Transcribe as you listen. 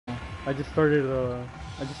I just started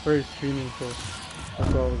streaming, so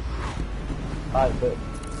that's all Alright, but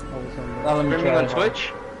I was on now let me Streaming try on it.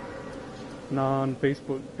 Twitch? Nah, on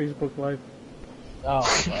Facebook Live. Oh,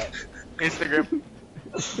 fuck. Instagram.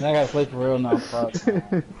 Now I gotta play for real now, fuck.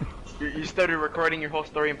 You started recording your whole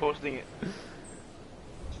story and posting it.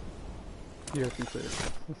 Yes, you said.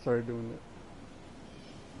 I started doing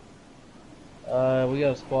it. We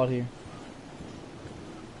got a squad here.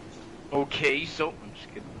 Okay, so I'm just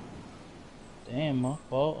kidding. Damn, my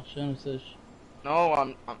fault. I shouldn't have said No,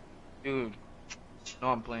 I'm dude. No,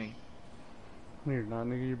 I'm playing. No, you're not,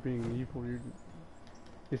 nigga. You're being evil.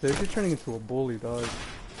 He said you're turning into a bully, dog.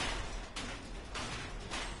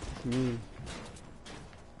 It's mean.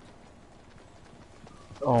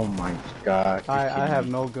 Oh my god. I have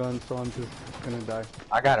no gun, so I'm just gonna die.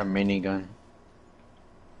 I got a minigun.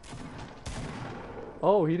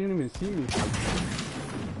 Oh, he didn't even see me.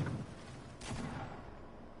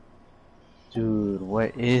 Dude,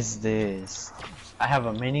 what is this? I have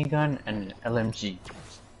a minigun and an LMG.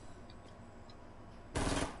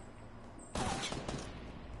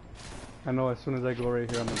 I know as soon as I go right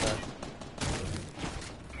here, I'm gonna die.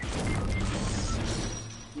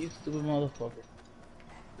 You stupid motherfucker.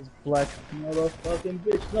 This black motherfucking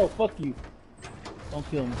bitch. No, fuck you. Don't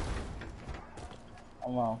kill me.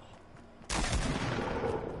 I'm out.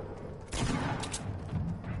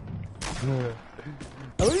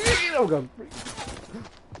 Oh, God.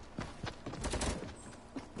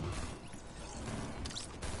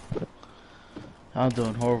 I'm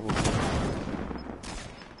doing horrible.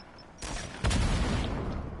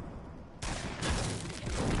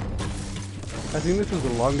 I think this is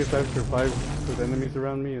the longest I've survived with enemies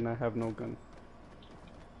around me, and I have no gun.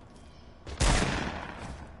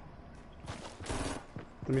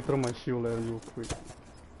 Let me throw my shield at him real quick.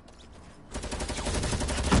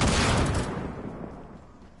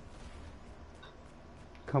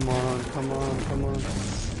 Come on, come on, come on.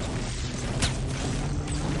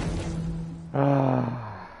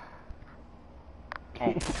 Ah.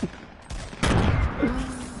 Oh.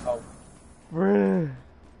 Bruh.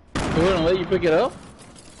 They wouldn't let you pick it up?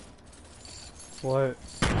 What?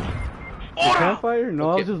 The campfire?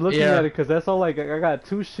 No, I was just looking at it because that's all. Like, I got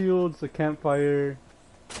 2 shields, a campfire,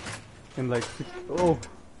 and like 6. Oh,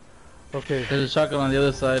 okay. There's a shotgun on the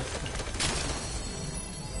other side.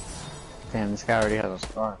 Damn, this guy already has a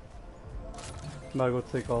scar. I'm about to go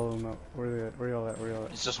take all of them out. Where are they at? Where y'all at? Where y'all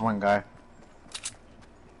at? It's just one guy.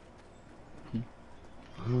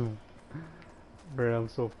 Bruh, I'm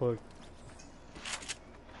so fucked.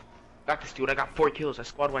 Got this dude. I got 4 kills. I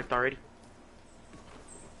squad wiped already.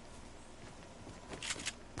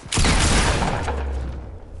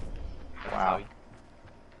 Wow.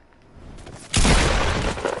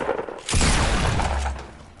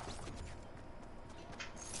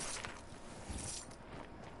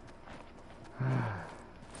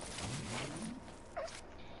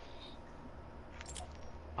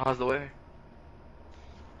 How's the way?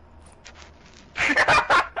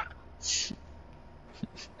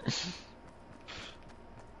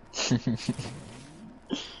 What's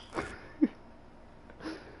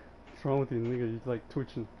wrong with you, nigga? You're like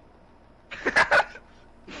twitching. I'm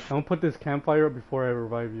gonna put this campfire up before I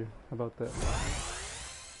revive you. How about that?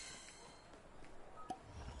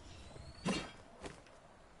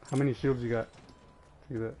 How many shields you got?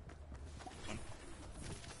 See that?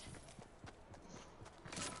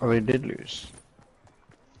 Oh, they did lose.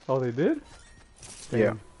 Oh, they did? Damn.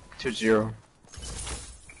 Yeah. 2-0.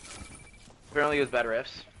 Apparently it was bad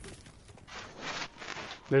refs.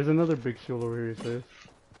 There's another big shield over here, he says.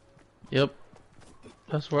 Yep.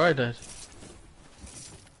 That's where I died.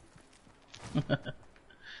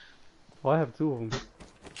 Oh, I have 2 of them.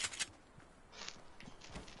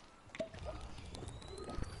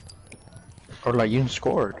 Or like you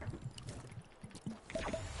scored.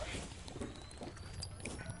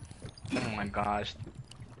 Oh my gosh.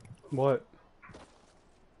 What?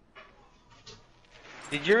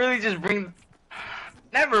 Did you really just bring...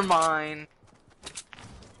 Never mind.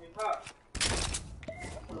 I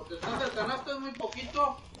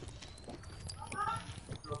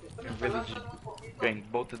really just bring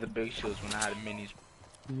both of the big shields when I had minis.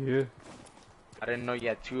 Yeah. I didn't know you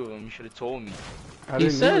had 2 of them. You should have told me. He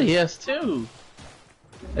said he has 2.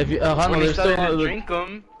 If you, Hunter, When he there's still started to another. drink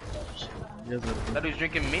them, He has a- I thought he was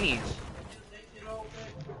drinking minis.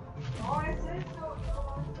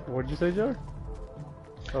 What'd you say, Jar?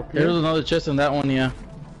 Up There's here? another chest in that one, yeah.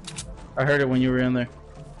 I heard it when you were in there.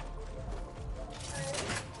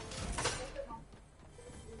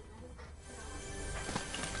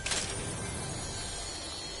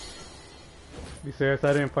 Be serious,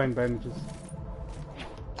 I didn't find bandages.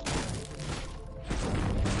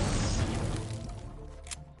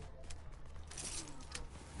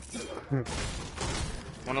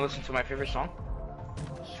 Wanna listen to my favorite song?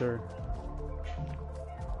 Sure.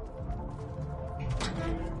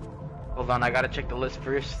 Hold on, I gotta check the list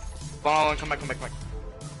first. Hold on, come back.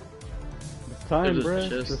 It's time, bruh.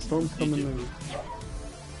 The storm's coming in.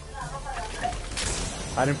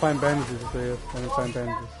 I didn't find bandages, so yes, I didn't find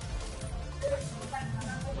bandages.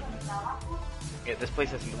 Yeah, this place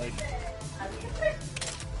hasn't been leaving.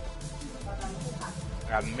 I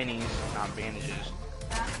got minis, not bandages.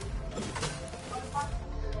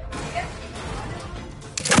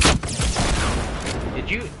 Did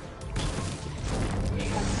you?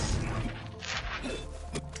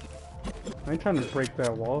 I ain't trying to break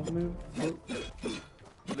that wall, man.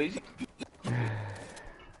 Lazy?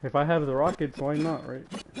 If I have the rockets, why not, right?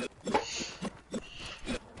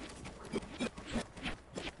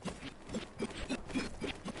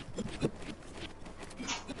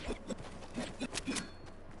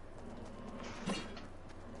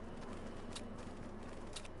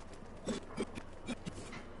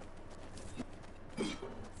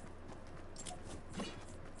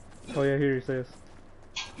 Oh yeah, here he says.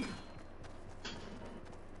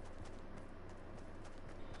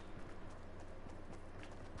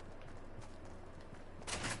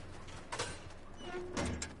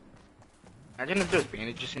 Imagine if there's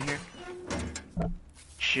bandages in here.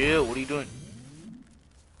 Chill, what are you doing?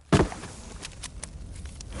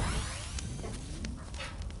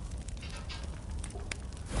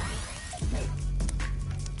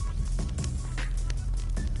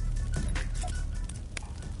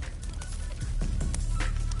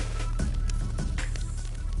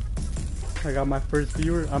 I got my first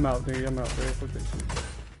viewer. I'm out, dude. I'm out. Fuck that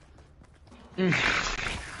shit.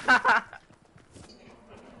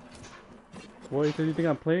 Boy, so you think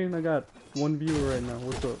I'm playing? I got one viewer right now.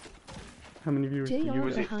 What's up? How many viewers do you JR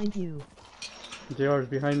behind you. JR's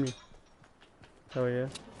behind me. Hell yeah.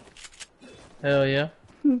 Hell yeah.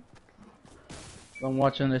 I'm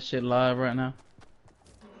watching this shit live right now.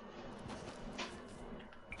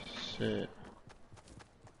 Shit.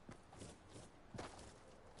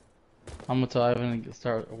 I'm gonna tell Ivan to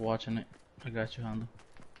start watching it. I got you, Honda.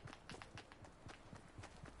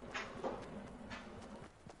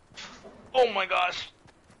 Oh my gosh!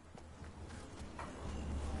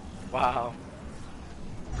 Wow.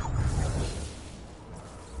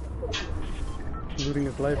 Looting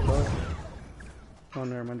his life, dog. Oh,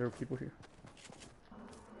 never mind, there are people here.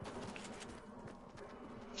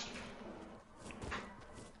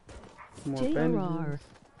 More bandages.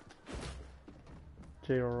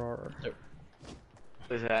 JRR.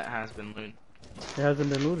 That has been looted. It hasn't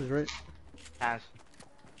been looted, right? Has.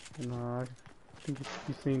 No, I think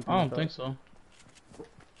he's seen things. I don't think so.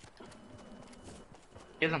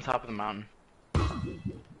 He's on top of the mountain. You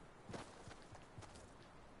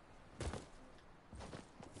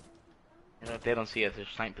know, if they don't see us, they're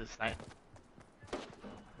sniping.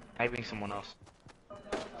 Sniping someone else.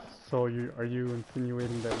 So are you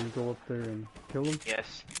insinuating that we go up there and kill him?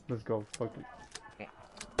 Yes. Let's go. Fuck it.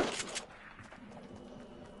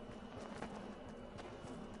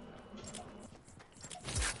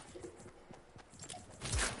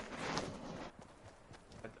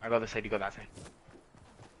 I go this side, you go that side.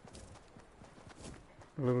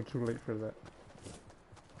 A little too late for that.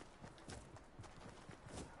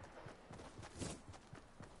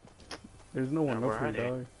 There's no one up here,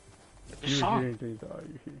 dog. You're here, dog.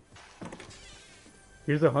 You're here.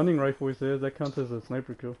 Here's a hunting rifle, he says. That counts as a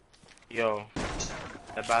sniper kill. Yo,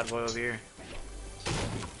 that bad boy over here.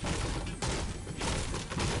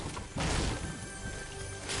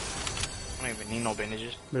 I don't even need no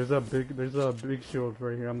bandages. There's a big shield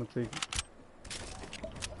right here. I'm gonna take it.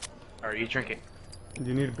 Alright, you drink it. Do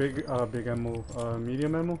you need big ammo,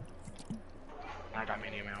 medium ammo? I got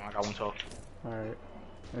medium ammo. I got 112. Alright.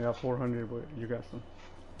 I got 400, but you got some.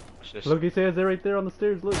 What's this? Look, he says they're right there on the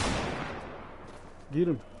stairs. Look. Get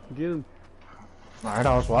him. Get him. Alright,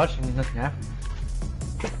 I was watching. Nothing happened.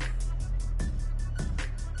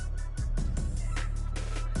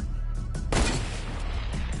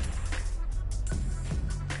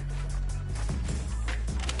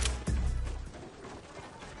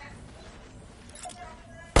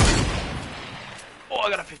 Oh, I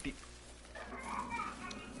got a 50.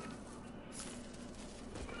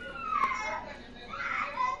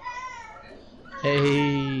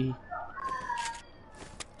 Hey.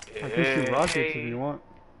 I can shoot rockets if you want.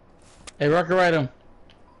 Hey, rocket ride him.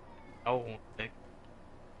 Oh, okay.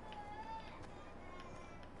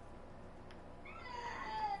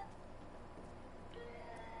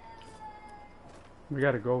 We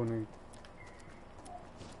gotta go, Nate.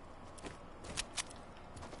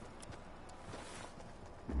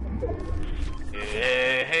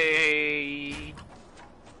 Hey.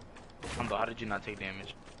 not take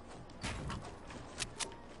damage?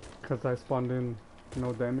 Cause I spawned in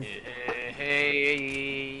no damage.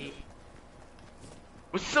 Hey.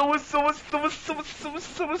 What's up? What's up? What's up? What's up? What's up?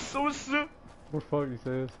 What's up? What's up? What's up? What fuck he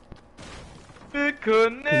says?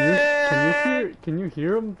 Connect. Can you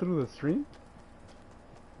hear him through the stream?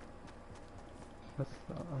 I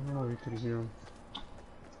don't know if you can hear him.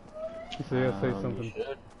 He said, yeah, say something.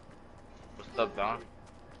 What's up, Don?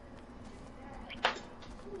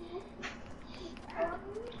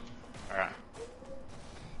 Alright.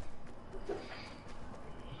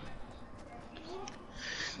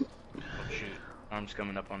 Oh shoot, arm's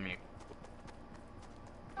coming up on me.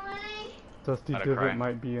 Dusty Divot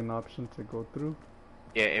might be an option to go through.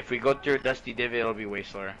 Yeah, if we go through Dusty Divot, it'll be way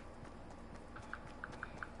slower.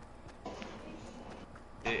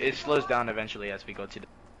 It slows down eventually as we go to the...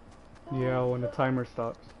 Yeah, when the timer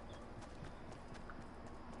stops.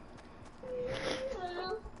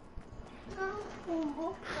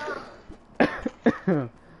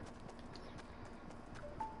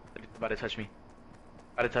 About to touch me.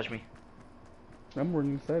 About to touch me. I'm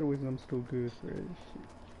running sideways and I'm still good for this shit.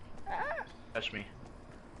 Touch me.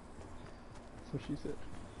 That's what she said.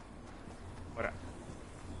 What up?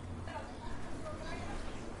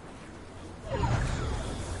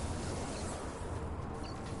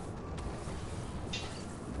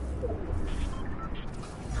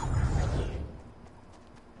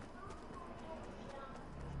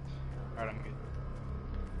 Alright, I'm good.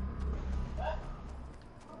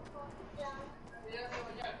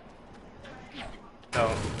 No,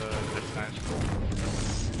 that's nice.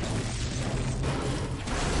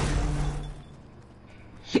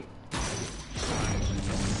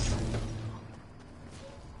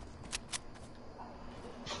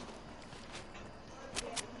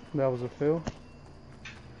 That was a fail.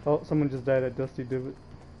 Oh, someone just died at Dusty Divot.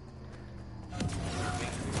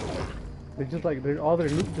 They just like, all their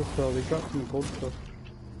loot just fell. They dropped some gold stuff.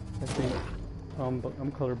 I think. But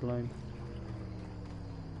I'm colorblind.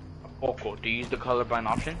 Poco, do you use the colorblind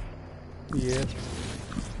option? Yeah.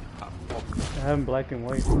 I have them black and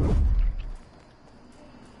white.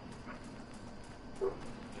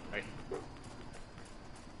 Right.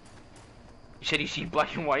 You said you see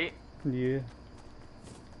black and white? Yeah.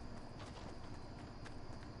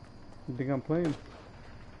 You think I'm playing? I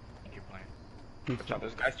think you're playing. Watch out,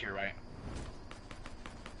 there's guys to your right.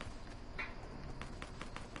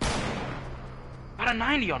 About a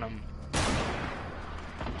 90 on him.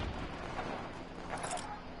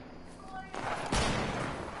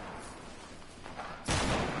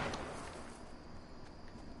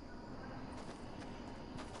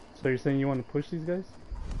 So you're saying you want to push these guys?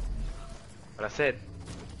 What I said.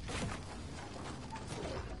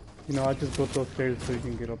 You know, I just built those stairs so you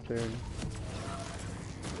can get up there.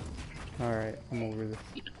 Alright, I'm over this.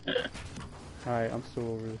 Alright, I'm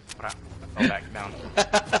still over this. What I fell back down.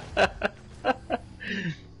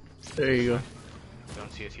 There you go.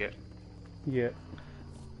 Don't see us yet. Yeah.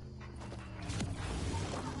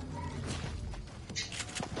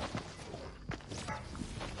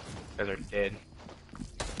 You guys are dead.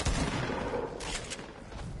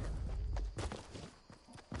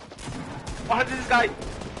 Oh, how did this guy?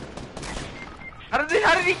 How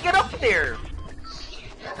did he get up there?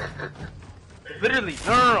 Literally,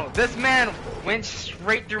 no. This man went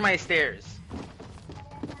straight through my stairs.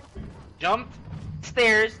 Jumped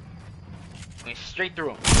stairs, went straight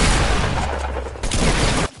through them.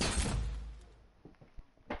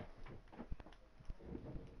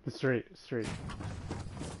 Straight.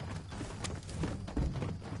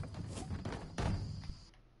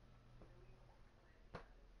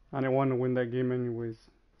 I didn't want to win that game anyways,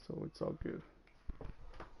 so it's all good.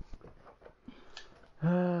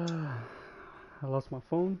 I lost my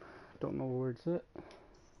phone. Don't know where it's at.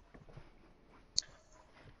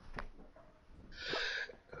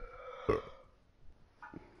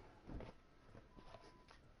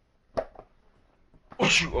 Oh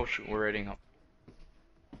shoot, we're raiding up.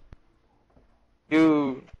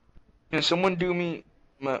 Dude, can someone do me?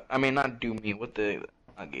 I mean, not do me. What the?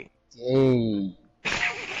 Okay. Hey.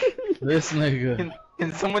 This nigga.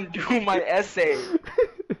 Can someone do my essay?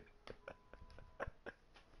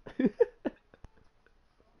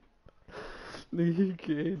 Nigga,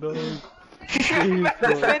 gay, dog.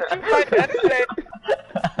 I sent you my essay.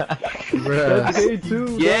 Bruh. That's gay too,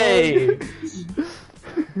 Yay!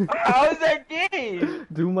 How is that gay?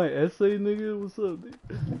 Do my essay, nigga? What's up, dude?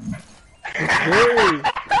 It's gay.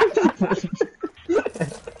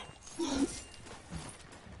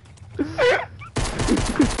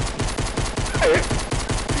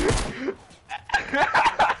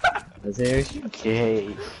 There's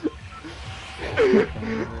gay.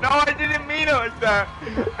 No, I didn't mean it like that.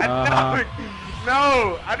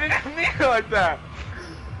 No, I didn't mean it like that.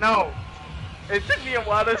 No. It took me a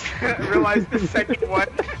while to realize the second one.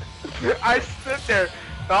 I stood there,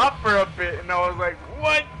 thought for a bit, and I was like,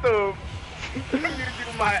 what the f you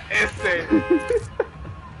do my essay?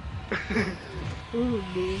 Oh,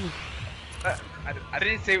 no. I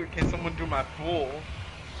didn't say, can someone do my full?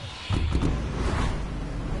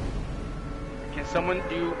 Can someone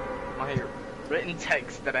do my written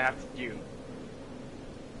text that I have to do?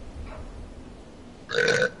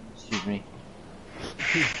 Excuse me.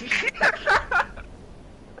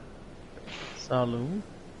 Salud.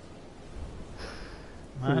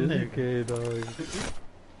 My nigga. Okay, dog.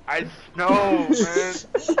 I no, man.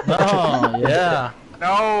 Oh, yeah.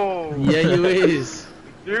 No. Yeah, you is.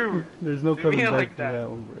 Dude. There's no Didn't coming mean it back like to that. that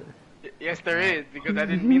one, bro. Yes, there is, because I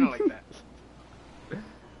didn't mean it like that.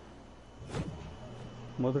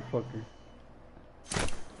 Motherfucker.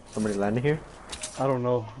 Somebody landed here? I don't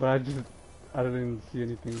know, but I didn't see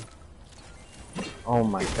anything. Oh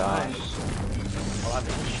my gosh. Oh, I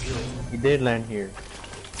think shield. He did land here.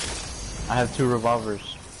 I have 2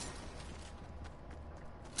 revolvers.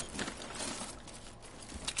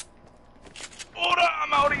 Hold on,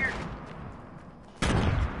 I'm out of here.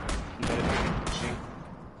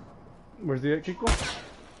 Where's he at, Kiko?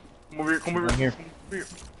 Come over here, come over I'm here. here. Come over here.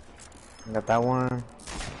 I got that one.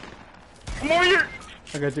 Come over here.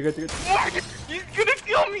 I got you. Come over here. He's gonna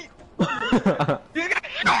kill me. He's gonna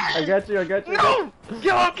kill me. I got you. No!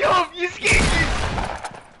 Kill him! You scared me!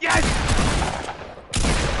 Yes!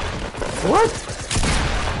 What?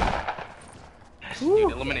 Yes,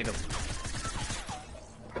 dude, eliminate him.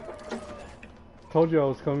 Told you I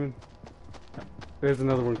was coming. There's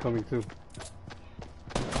another one coming too.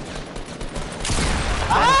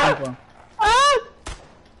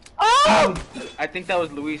 I think that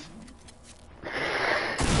was Luis.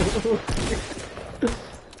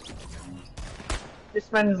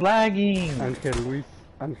 This man is lagging. Angel, Luis.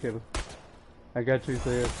 Angel. I got you,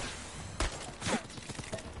 Isaiah.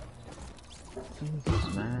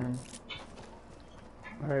 Jesus, man.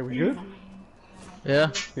 Alright, we good?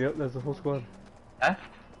 Yeah. Yep, that's the whole squad.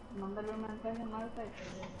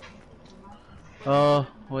 Huh?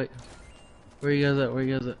 Wait. Where you guys at?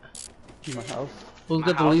 In my house. Who's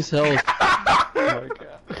got the least health? Oh my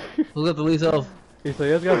god. Who's got the least health?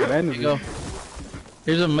 Isaiah's got Here bandages. you go.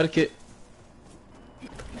 Here's a medkit.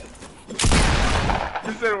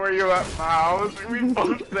 You said where you at my house. We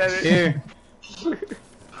both said it. Here.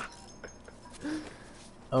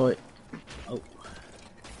 Oh wait. Oh.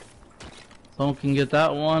 Someone can get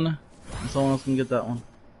that one. And someone else can get that one.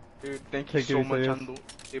 Dude, thank you Take so it, much, Isaiah. Ando.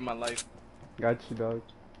 Saved my life. Got you, dog.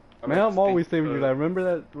 I Man, like I'm to always think, saving you. Like,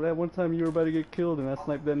 remember that one time you were about to get killed and I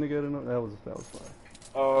sniped that nigga? I don't know. That was fun.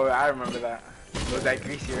 Oh, I remember that. Was that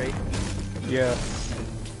greasy, right? Yeah.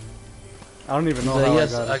 I don't even know So, how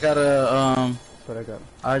yes, I I got it, got a but I got it.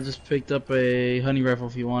 I just picked up a honey rifle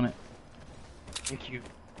if you want it. Thank you.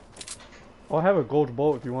 Oh, I have a gold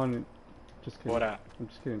bolt if you want it. Just kidding. What up? I'm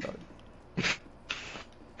just kidding, dog.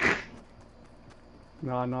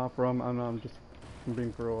 Nah, I'm just I'm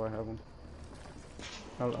being for real. I have one.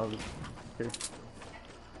 I'll just. Okay.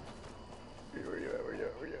 Where you at?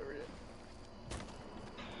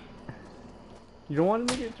 You don't want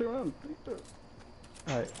to get it around.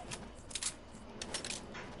 Alright.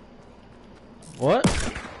 What?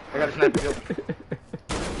 I got a sniper kill.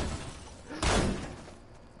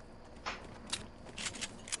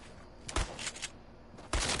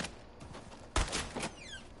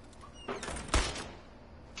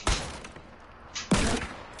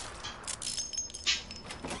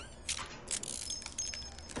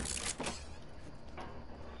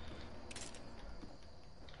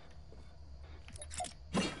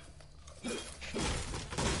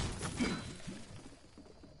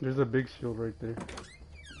 There's a big shield right there.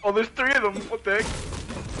 Oh, there's 3 of them. What the heck?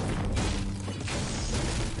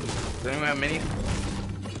 Does anyone have minis?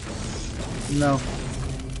 No.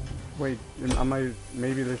 Wait,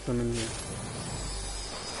 maybe there's some in here.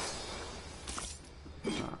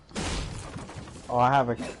 Oh, I have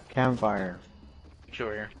a campfire.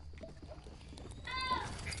 Sure, here.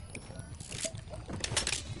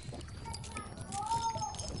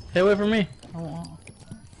 Hey, wait for me. Oh.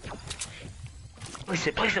 Place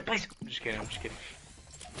it. I'm just kidding.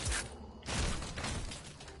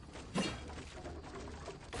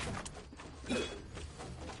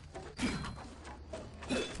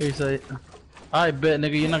 Here, say. I bet,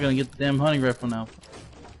 nigga, you're not gonna get the damn honey rifle now.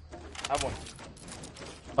 I have one.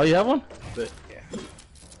 Oh, you have one? Bet.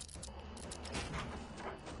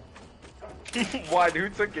 Yeah. Why,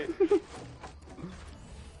 dude? Took it.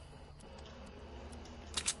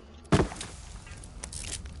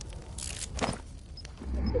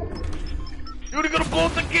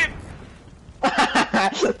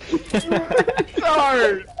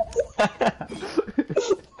 hard.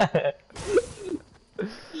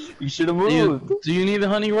 You should have moved. Do you need a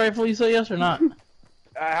hunting rifle? You say yes or not?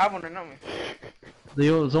 I have one or not me.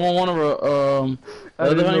 Someone want a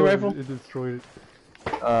other hunting rifle? It destroyed it.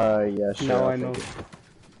 Yeah, sure. Now I'll I know. take it.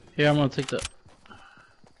 Here, I'm gonna take that.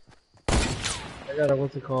 I got a,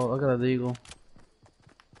 what's it called? I got a deagle.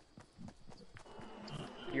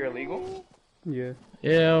 You're illegal? Yeah.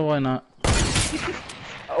 Yeah, why not?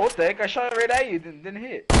 Oh, what the heck? I shot it right at you, didn't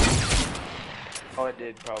hit. Oh, it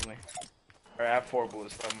did, probably. Alright, I have 4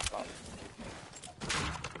 bullets, so I'm fine.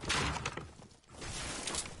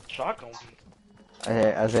 Shotgun.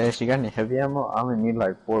 Isaiah, if you got any heavy ammo, I'm gonna need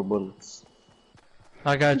like 4 bullets.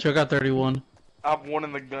 I got you. I got 31. I have 1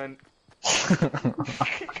 in the gun.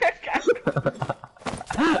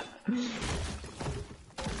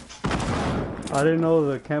 I didn't know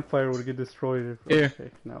the campfire would get destroyed. Here.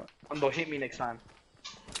 Okay, now. They'll hit me next time.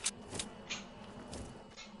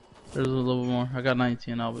 There's a little more. I got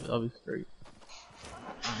 19. I'll be straight.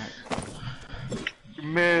 You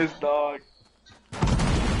missed, dog.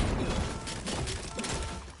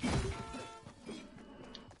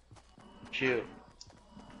 Chill.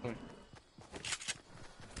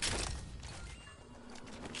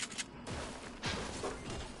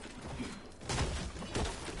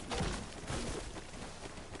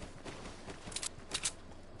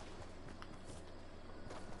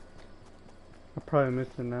 I probably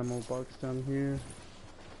missed an ammo box down here.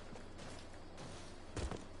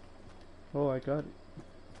 Oh, I got it.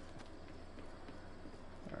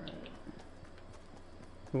 Alright.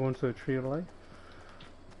 We're going to a tree of life.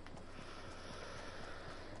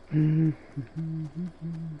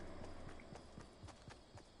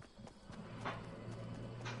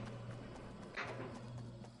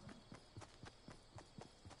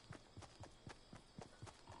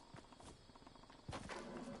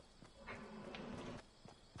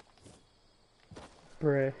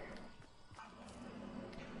 Bruh.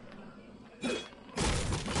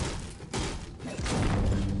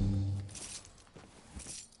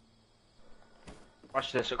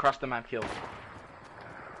 Watch this, across the map kill.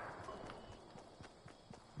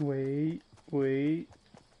 Wait.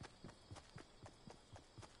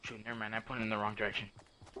 Shoot, never mind, I put it in the wrong direction.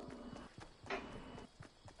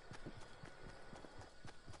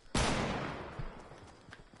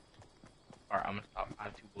 Alright, I'm gonna stop. I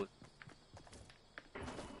have 2 bullets.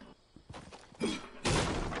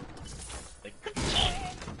 Like,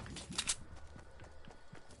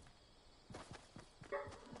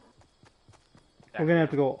 We're gonna have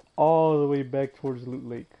to go all the way back towards Loot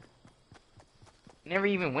Lake. never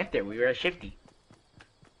even went there. We were at Shifty.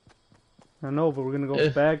 I know, but we're gonna go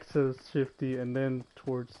back to Shifty and then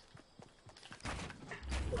towards.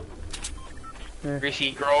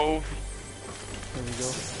 Greasy Grove. There we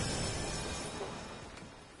go.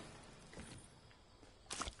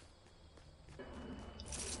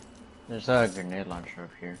 There's a grenade launcher up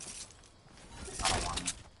here. I don't want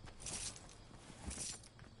it.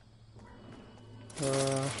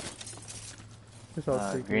 Guess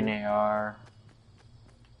I'll take Green it. AR.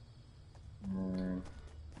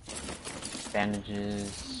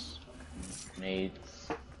 Bandages. Grenades.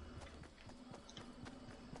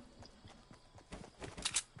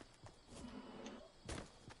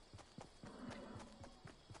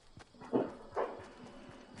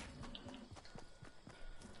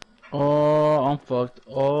 Oh, I'm fucked.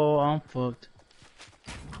 Oh, I'm fucked.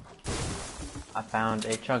 I found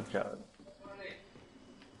a chug jug.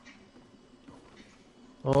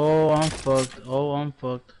 Oh, I'm fucked. Oh, I'm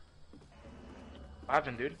fucked. What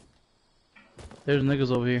happened, dude? There's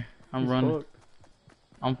niggas over here. I'm He's running. fucked.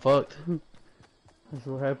 I'm fucked. That's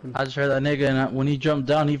what happened. I just heard that nigga, and when he jumped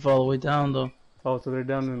down, he fell all the way down, though. Oh, so they're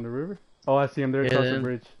down in the river? Oh, I see them. They're across the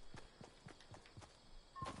bridge.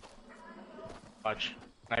 Watch.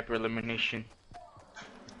 Sniper elimination.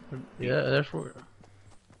 Yeah, that's where.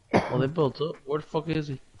 Well, they built up. Where the fuck is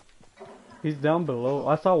he? He's down below.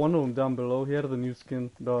 I saw one of them down below. He had the new skin,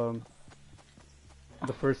 the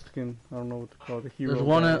first skin. I don't know what to call it. The hero. There's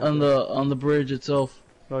one guy. on the bridge itself.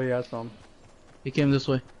 Oh yeah, I saw him. He came this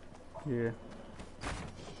way. Yeah.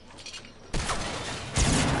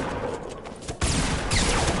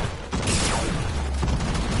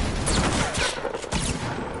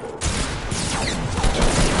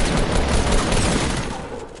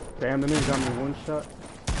 Damn, the nigga got me one shot.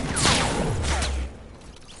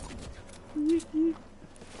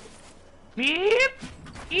 Beep!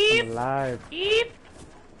 Beep! I'm alive. Beep!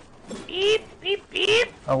 Beep! Beep! Beep!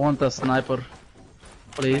 I want the sniper,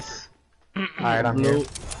 please. Alright, I'm here. There's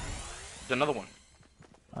another one.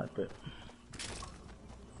 I bet.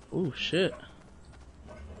 Oh shit.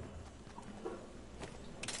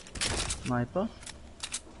 Sniper.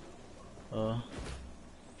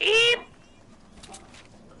 Eep.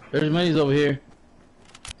 There's minis over here.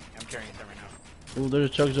 I'm carrying some right now. Ooh, there's a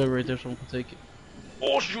chug jug right there, someone can take it.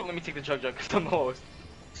 Oh shoot, let me take the chug jug, cause I'm the lowest.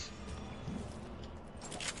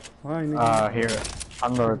 Fine. Here.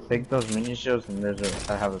 I'm gonna take those mini shields and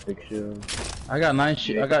I have a big shield. I got 9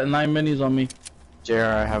 minis on me. JR,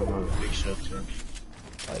 I have a big shield too.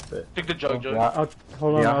 Like that. Take the chug jug.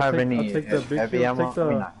 Hold on. Do y'all I'll have take, any I'll take the big heavy shield. ammo? Take the. I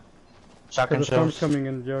mean, not. Shotgun The storm's shells. coming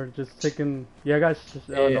in, George. Just taking. Yeah, I got.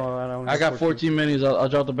 Yeah, Oh, no, I don't. I got 14 minis. I'll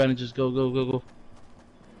drop the bandages. Go, go, go, go.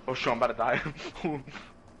 Oh shoot, I'm about to die.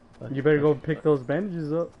 You better go pick those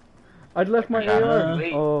bandages up. I left my AR.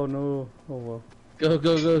 Oh no. Oh well. Go,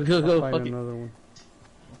 go, go, go, go. I'll Fuck find it. another one.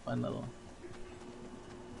 I'll find another one.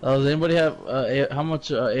 Does anybody have how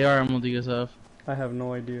much AR ammo do you guys have? I have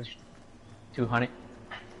no idea. 200.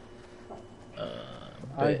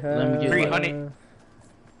 I have. Let me get 300.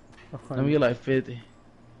 Let me get like 50.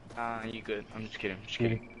 You good. I'm just kidding. Just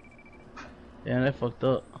kidding. Yeah, that fucked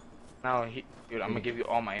up. Now, dude, I'm gonna give you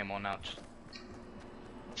all my ammo now. Just...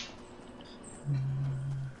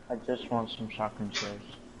 I just want some shotgun shells.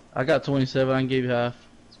 I got 27. I can give you half.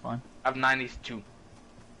 It's fine. I have 92.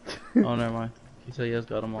 Oh, never mind. He said he has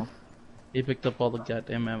got them all. He picked up all the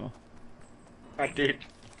goddamn ammo. I did.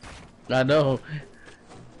 I know.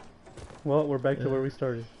 Well, we're back to where we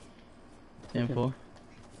started. 10-4.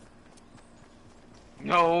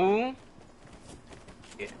 No.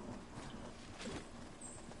 Yeah.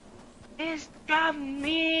 It's driving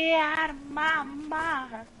me out of my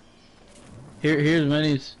mind. Here's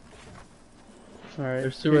minis. Alright.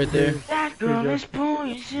 There's 2 right there. That girl is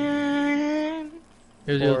poison.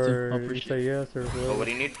 Here's the other 2. Or I'll you appreciate say yes or Oh, whatever. what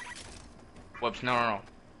do you need? Whoops, no.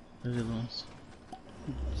 There's the other ones.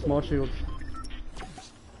 Small shields.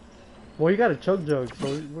 Well, you got a chug jug,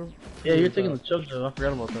 so we're. Yeah, you're taking the chug jug. I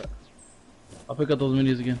forgot about that. I'll pick up those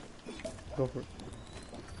minis again. Go for it.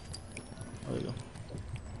 There you go.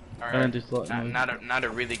 Alright, now to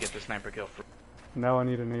really get the sniper kill for Now I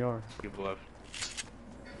need an AR. people love.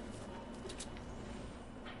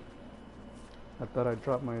 I thought I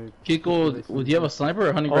dropped my. Kiko, would you have a sniper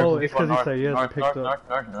or honey Oh, rifle? it's because he said yes. North, Picked north,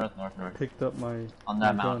 up. north. Picked up my. On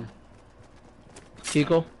that my mountain. gun.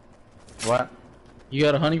 Kiko, What? you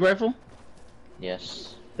got a honey rifle?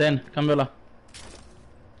 Yes. Then, Camila.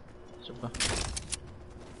 Super.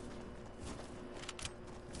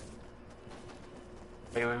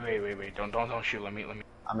 Wait. Don't shoot. Let me.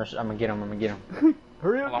 I'm gonna get him.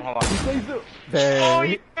 Hurry up! Hold on. He says so. Oh,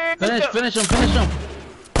 Dang. yeah. Finish him.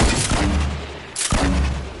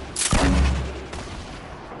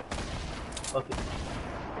 Fuck it.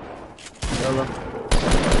 Yellow.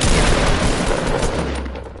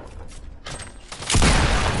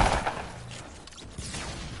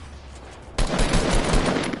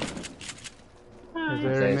 Is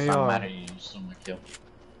there an It's not AR? matter, you still my kill.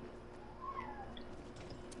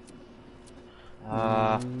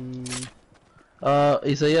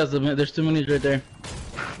 He said yes, there's 2 minis right there.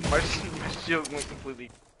 My shield went completely.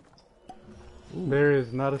 There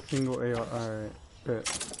is not a single AR. Alright.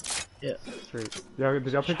 Bet. Yeah. Straight. Yeah,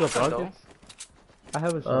 did y'all pick up Shotgun, rockets? I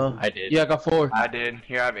have a shotgun. I did. Yeah, I got 4. I did.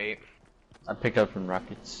 Here I have 8. I picked up some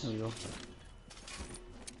rockets. There we go.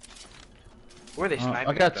 Where are they sniping?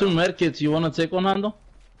 I got 2 medkits. You wanna take one, Hando?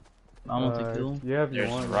 I'm gonna take 2. Yeah, if you There's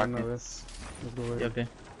want. rockets. No, let's go Yeah, ahead. okay.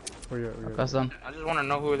 Where you at? Where you Acá at? están. I just want to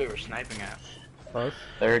know who they were sniping at. Us?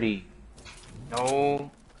 30. No.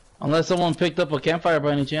 Unless someone picked up a campfire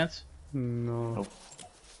by any chance. No. Nope.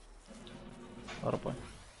 Ahora pues.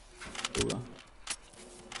 Duda.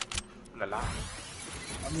 La la.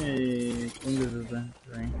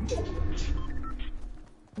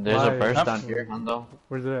 There's Why? a burst down here, Hondo.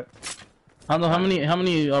 Where's it at? Hando, how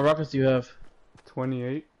many rockets do you have?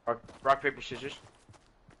 28. Rock, paper, scissors.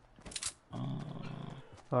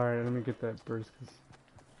 Alright, let me get that burst because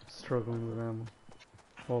struggling with ammo.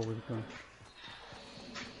 Oh, with gun.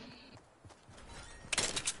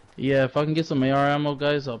 Yeah, if I can get some AR ammo,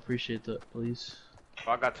 guys, I'll appreciate that, please.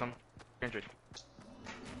 Oh, I got some. Injured.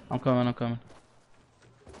 I'm coming.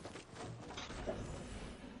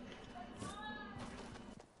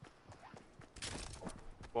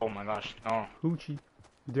 Oh my gosh, no. Hoochie.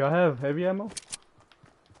 Do y'all have heavy ammo?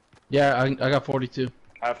 Yeah, I got 42.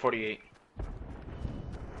 I have 48.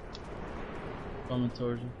 Coming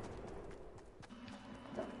towards you.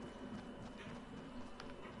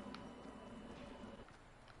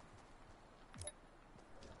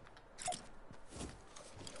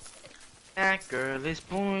 That girl is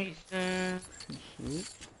poison. Shit.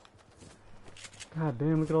 God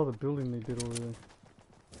damn, look at all the building they did over there.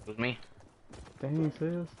 It was me. Dang,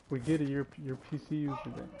 sis. We get it, you're PC user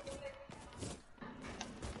then.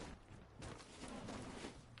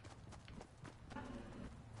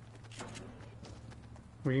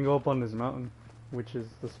 We can go up on this mountain, which is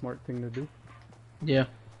the smart thing to do. Yeah.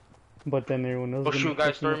 But then everyone else. Oh shoot,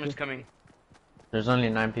 guys, storm is coming. There's only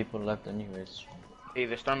 9 people left anyways. Hey,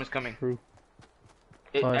 the storm is coming. True.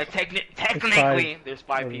 Technically, there's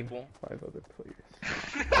 5 people. 5 other players.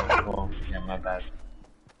 Well, yeah, my bad.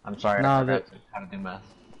 I'm sorry, Nah, I forgot how to do math.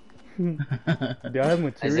 Do I have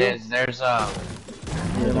material? There's a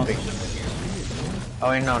picture of you. Oh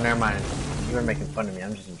wait, no, never mind. You were making fun of me.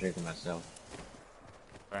 I'm just drinking myself.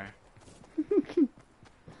 Right.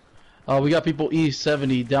 We got people east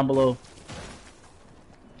 70 down below.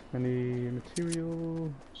 Any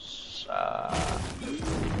material? I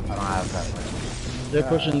don't have that much. They're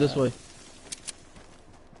pushing this way.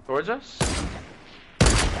 Towards us?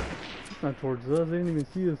 It's not towards us. They didn't even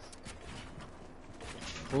see us.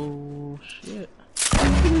 Oh shit.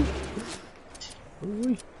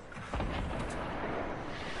 Ooh-wee.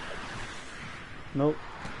 Nope.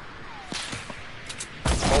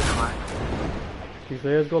 Oh my. He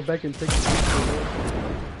said, let's go back and take the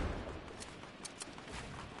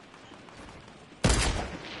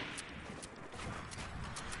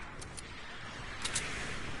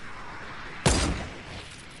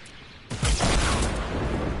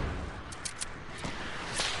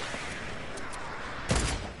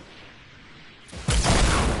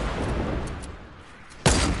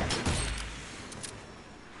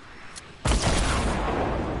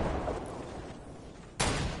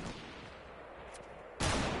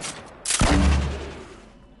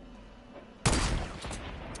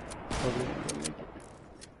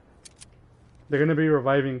They're gonna be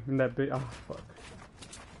reviving in that bit. Oh, fuck.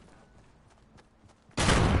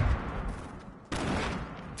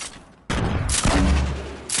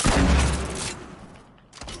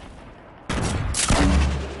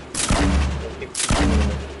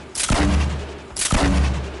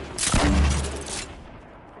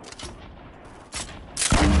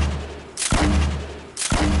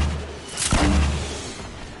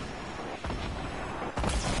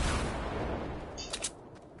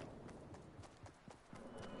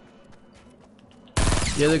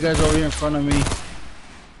 The other guy's over here in front of me.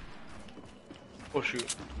 Oh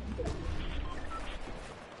shoot.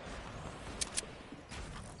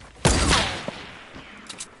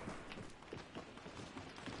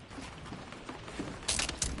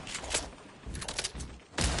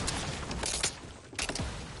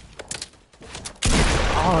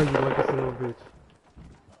 Oh, you like a little bitch.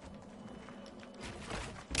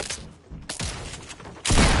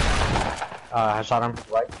 I shot him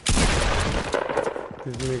right.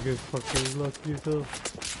 This nigga's fucking lucky as hell.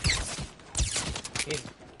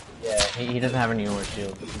 Yeah, he doesn't have any more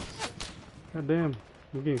shield. God damn,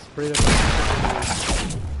 you're getting sprayed up.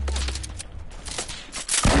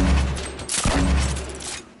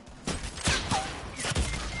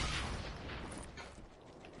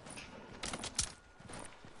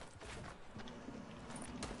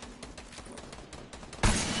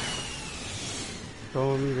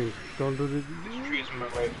 Don't do this. These trees on my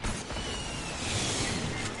right.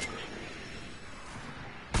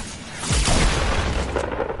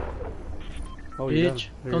 Oh, yeah. Bitch,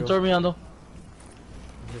 don't turn me on though.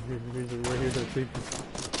 Right here's the sleeping.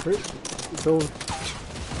 Those.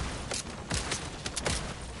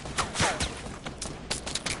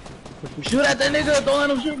 Shoot at that nigga! Don't let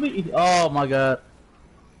him shoot me! Oh my god.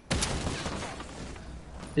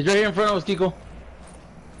 He's right here in front of us, Kiko.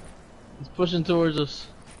 He's pushing towards us.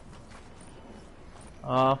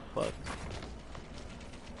 Ah, fuck.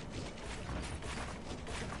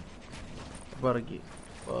 About to get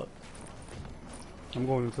fucked. I'm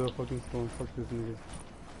going into the fucking storm. Fuck this nigga.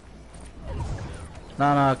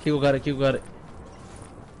 Nah, Kiko got it, Kiko got it.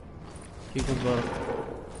 Kiko's got it.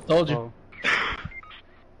 Told you. Oh.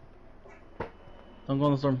 Don't go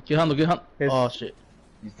in the storm. Get Hondo, get Hondo. Oh shit.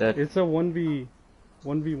 He's dead. It's a 1v1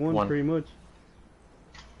 One. pretty much.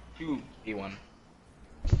 2v1.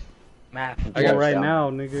 Math. I got right down. now,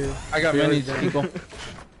 nigga. I got We already minis, done. Kiko.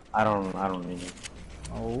 I don't need it.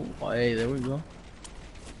 Oh, hey, there we go.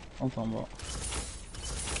 I'm talking about.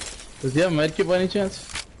 Does he have a medkit by any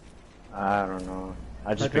chance? I don't know.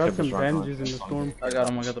 I I just picked dropped up some his rifle. bandages in the storm. I got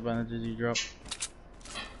him, I got the bandages you dropped.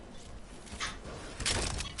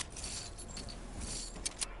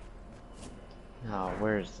 Now,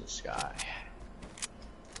 where's this guy?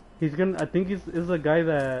 He's gonna. I think he's is the guy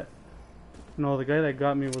that. No, the guy that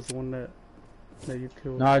got me was the one that you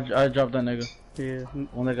killed. No, I dropped that nigga. Yeah.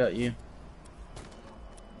 One that got you.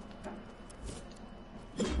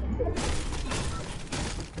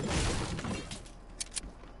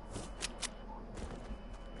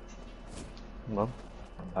 Well,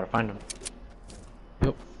 gotta find him.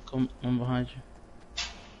 Yep, come, I'm behind you.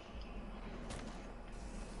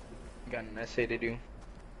 Got an essay to do.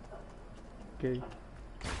 Okay.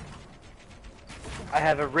 I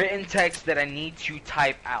have a written text that I need to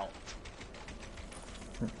type out.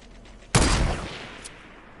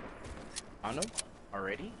 I know.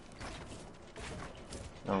 Already?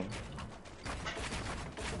 No.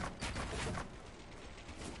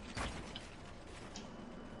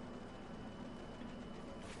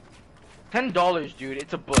 $10, dude.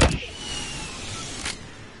 It's a bush.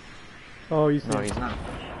 Oh, you see? No, he's not.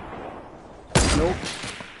 Nope.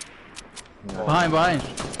 No. Behind.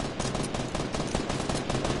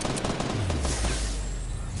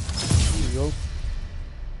 There you go.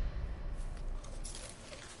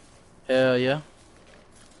 Hell yeah.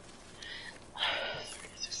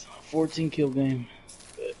 14 kill game.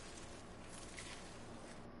 Good.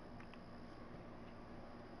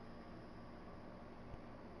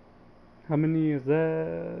 How many is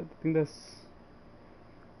that? I think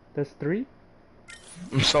that's 3.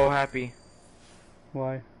 I'm so happy.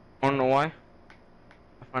 Why? Wanna know why?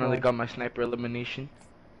 I finally Why? got my sniper elimination.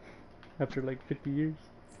 After like 50 years?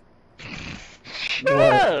 Shut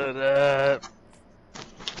up.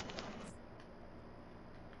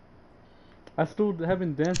 I still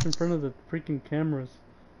haven't danced in front of the freaking cameras.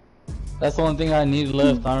 That's the only thing I need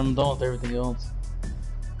left. I'm done with everything else.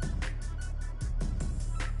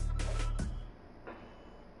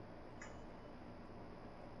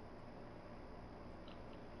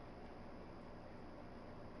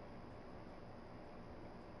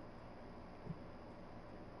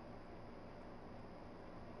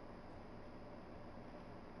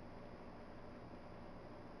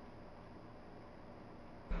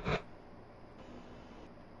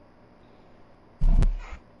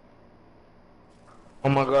 Oh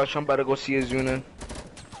my gosh, I'm about to go see Azuna.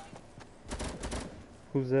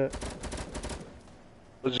 Who's that?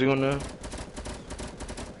 Azuna.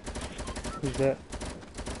 Who's that?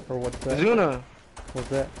 Or what's that? Azuna. What's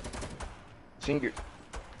that? Singer.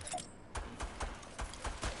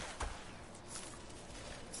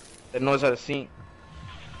 That knows how to sing.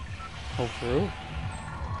 Oh, for real?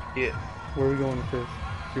 Yeah. Where are we going first?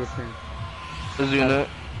 Your turn. Azuna.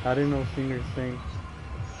 I didn't know singers sing.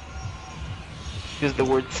 Because the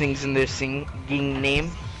word sings in their singing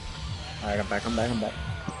name. Alright, I'm back.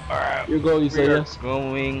 Alright. You go, you We say are yes.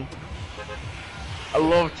 going. I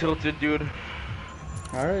love Tilted, dude.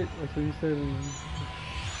 Alright, that's what you said.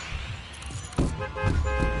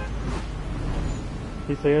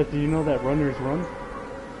 He said, do you know that runners run?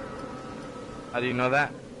 How do you know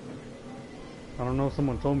that? I don't know,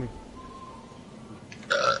 someone told me.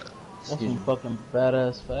 That's some fucking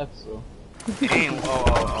badass facts, though. Damn.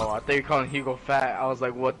 Oh. I thought you were calling Hugo fat. I was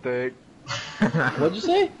like, what the? What'd you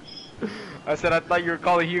say? I said I thought you were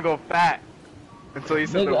calling Hugo fat. Until you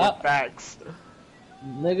said Nigga, the word facts.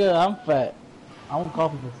 Nigga, I'm fat. I don't call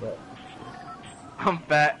people fat. I'm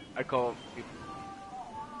fat. I call people.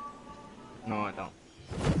 No, I don't.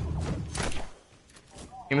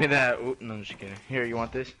 Give me that. Ooh, no, I'm just kidding. Here, you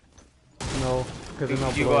want this? No, because then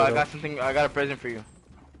I'll Hugo, blow I it got up. something. I got a present for you.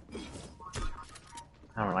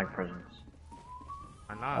 I don't like presents.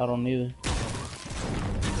 Why I not? don't either.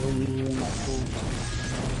 They're usually not cool.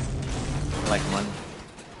 I like money.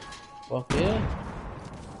 Fuck yeah.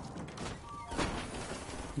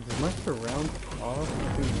 Is my surround off? I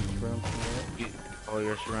think my surround off. Oh,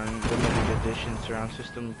 your surround limited edition surround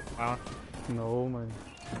system out. No, my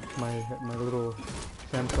little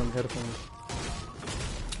Samsung headphones.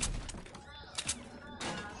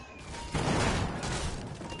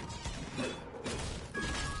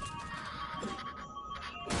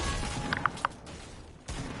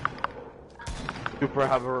 Super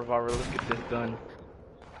have a revolver. Let's get this done.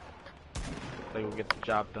 Like we'll get the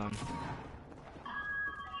job done.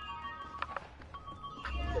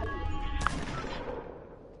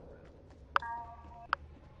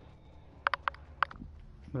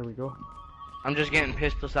 There we go. I'm just getting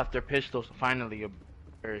pistols after pistols. Finally, a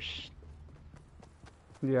burst.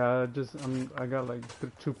 Yeah, I got like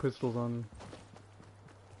 2 pistols on me.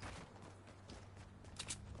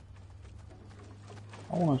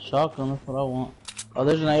 I want a shotgun, that's what I want. Oh,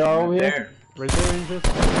 there's an AR over here? Right there, Angel.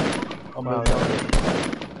 Oh, Wow.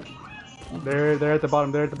 my They're at the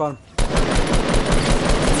bottom. They're at the bottom.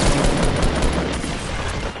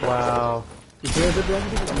 Wow. You see what I did there?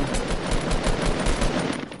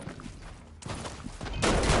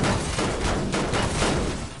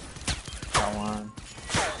 Got one.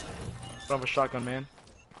 I have a shotgun, man.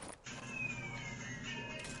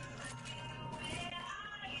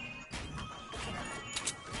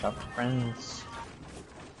 Shop for friends.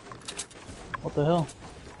 What the hell?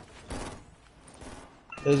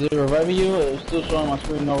 Is it reviving you? It's still showing my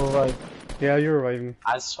screen no revive. Yeah, you revived me.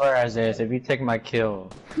 I swear, Isaiah, if you take my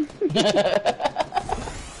kill. I'm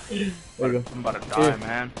about to die,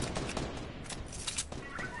 man.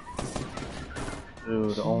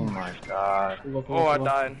 Dude, oh my god. Oh, I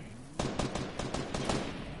died.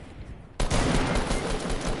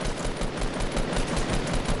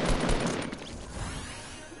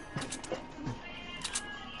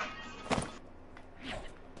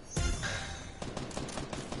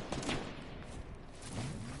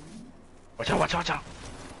 Watch out, watch out, watch out.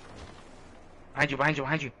 Behind you, behind you,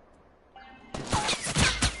 behind you.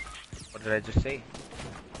 What did I just say?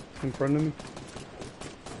 In front of me.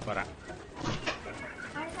 Para.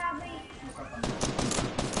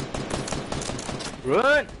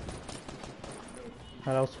 Run!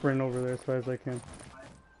 I'll sprint over there as fast as I can.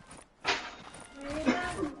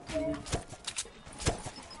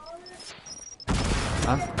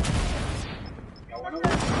 Huh?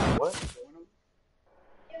 What?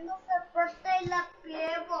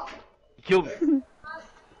 Kill me.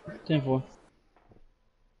 10-4.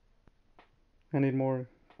 I need more.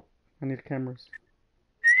 I need cameras.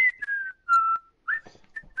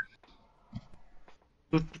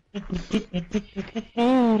 Hold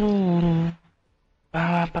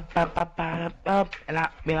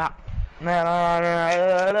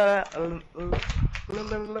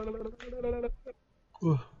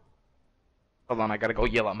on, I gotta go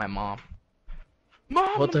yell at my mom.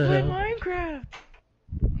 Mom, What the I'm playing hell? Minecraft.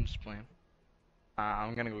 I'm just playing.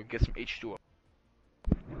 I'm gonna go get some H2O.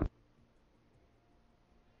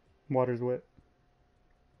 Water's wet.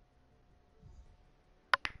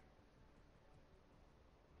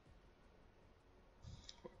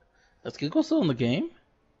 Let's get go still in the game.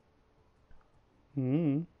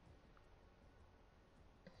 Hmm.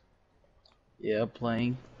 Yeah,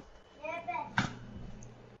 playing.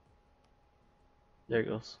 There it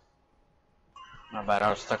goes. My bad, I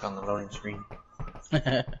was stuck on the loading screen.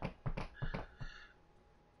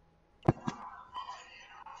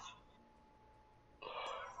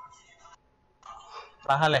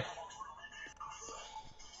 Bájale.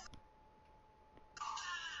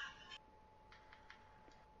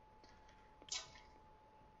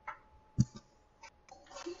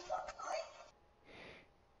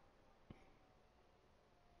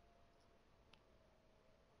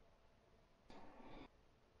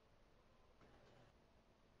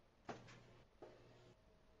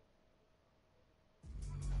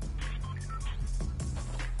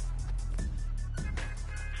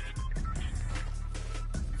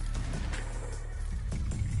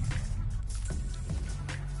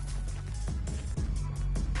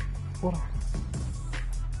 What?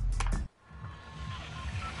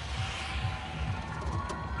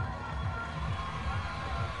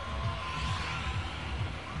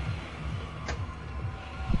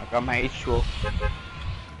 I got my H2O.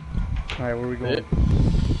 Alright, where we going?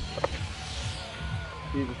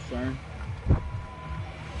 See the turn.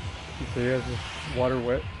 So you guys just water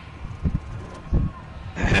wet?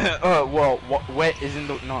 Well, wet isn't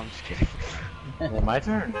the. No, I'm just kidding. Is it my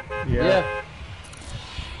turn? Yeah.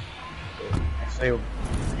 I say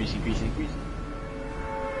greasy, greasy, greasy.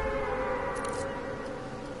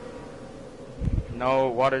 No,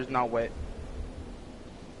 water's not wet.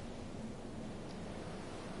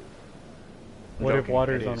 What if Joking,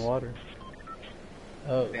 water's it on is. water?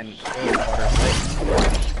 Oh. And water's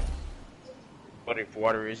wet. But if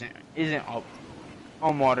water isn't up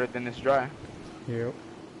on water, then it's dry. Yep.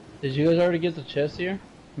 Did you guys already get the chest here?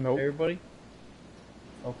 Nope. Everybody?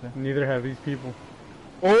 Okay. Neither have these people.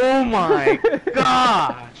 Oh my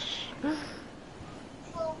gosh!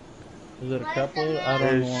 Is it a couple? I don't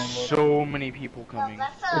There's know. so many people coming.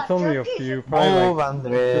 It's only a few, probably Move, like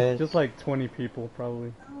Andres. just like 20 people,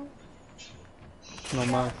 probably. No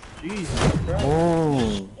más. Jesus Christ.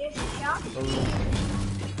 Oh,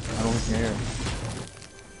 I don't care.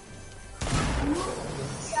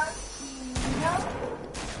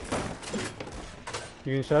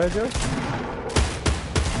 You can shot at Joe?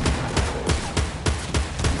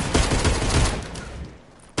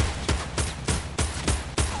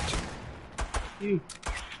 You.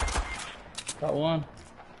 Got one.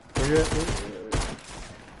 Where you at?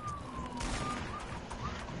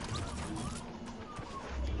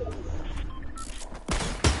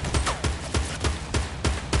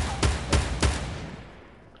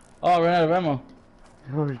 Oh, I ran out of ammo.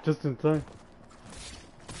 Oh, you're just in time.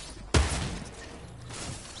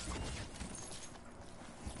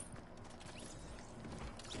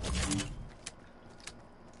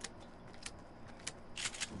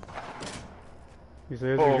 You say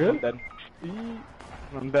you're I'm good? dead.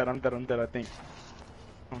 I'm dead, I think.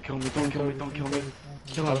 Don't kill me, don't kill me, don't kill me.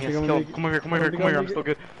 Kill him, yes, kill him. Come over here, I'm still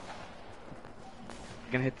good.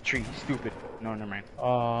 Gonna hit the tree. Stupid. No, never mind.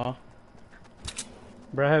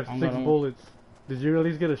 Bro, I have 6 bullets. Did you at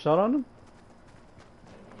least get a shot on him?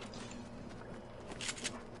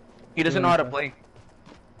 He doesn't know how to play.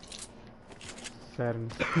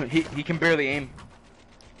 Sadness. he can barely aim.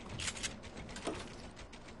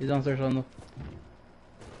 He's downstairs on the.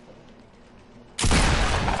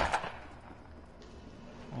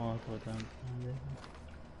 Oh, I thought down.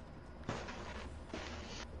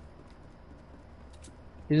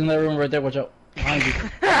 He's in that room right there. Watch out. Behind you.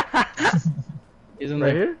 He's in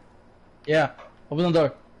right there. Here? Yeah. Open the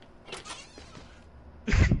door.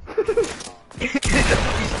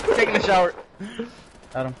 He's taking a shower.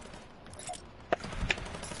 Got him.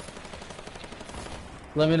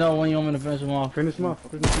 Let me know when you want me to finish him off. Finish him off.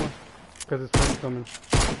 Finish him off. Because his friend's coming.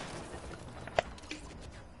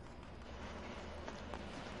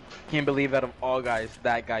 Can't believe out of all guys,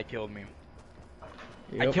 that guy killed me.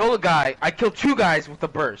 Yep. I killed a guy. I killed 2 guys with a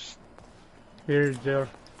burst. Here's Jer.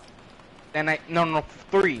 And no,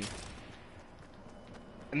 3.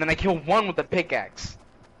 And then I killed 1 with a pickaxe.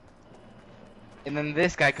 And then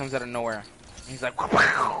this guy comes out of nowhere. He's like,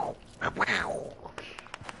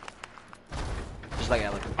 just like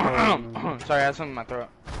Alex. Sorry, I had something in my throat.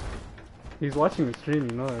 He's watching the stream,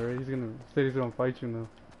 you know that, right? He's gonna fight you now.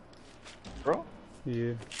 Bro?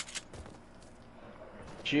 Yeah.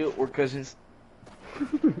 Chill, we're cousins.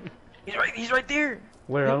 He's right there.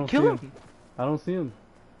 Where? I don't see him. I don't see him.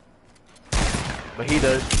 But he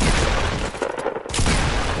does.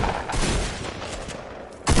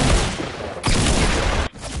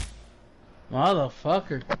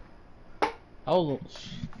 Motherfucker. Oh.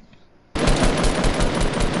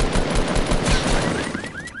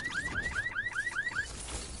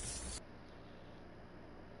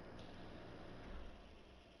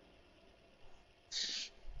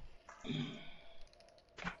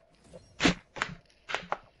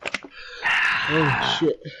 Oh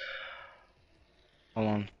shit. Hold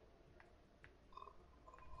on.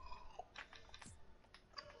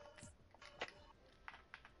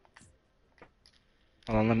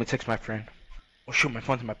 Hold on, let me text my friend. Oh shoot, my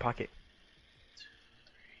phone's in my pocket.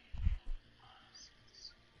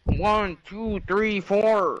 1, 2, 3,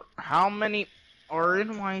 4. How many are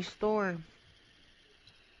in my store?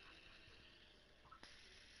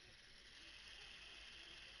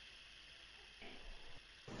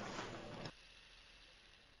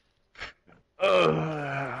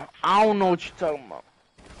 I don't know what you're talking about.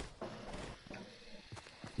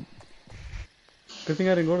 Good thing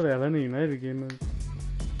I didn't go to the Atlanta United game.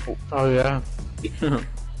 Oh yeah.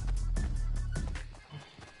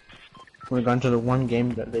 We've gone to the one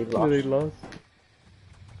game that they lost. Yeah, they lost.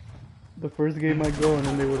 The first game I go and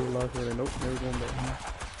then they would have lost. They're like, nope, never going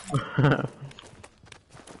back.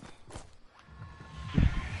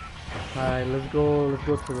 Alright, let's go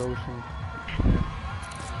to the ocean.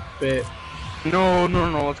 Bet. No,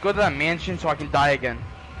 let's go to that mansion so I can die again.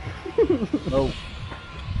 No.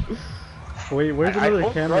 Wait, where's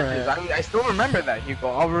another camera at? I still remember that, Hugo.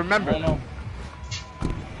 I'll remember.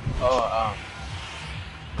 Oh,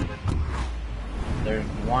 there's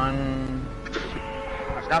one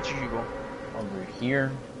I got you, Hugo. over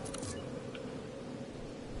here.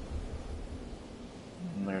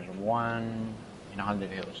 And there's one in 100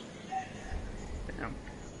 Hills. Damn.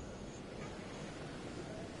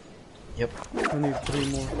 Yep. I need 3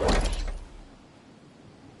 more.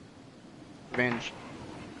 Revenge.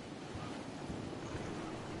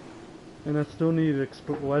 And I still need I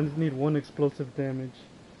just need 1 explosive damage.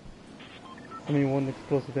 I mean 1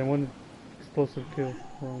 explosive damage, 1 explosive kill.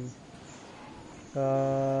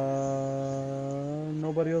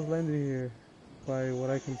 Nobody else landed here, by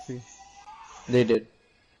what I can see. They did.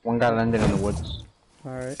 One guy landed in the woods.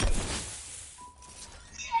 Alright.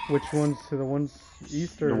 Which ones? To the ones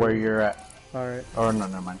east or? Where you're at. Alright. Oh no,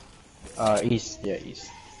 never mind. East. Yeah,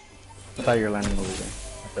 east. I thought you were landing over there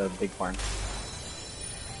at the big barn.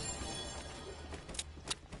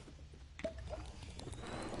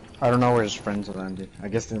 I don't know where his friends landed. I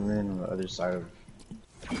guess they landed on the other side of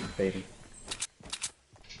Baby.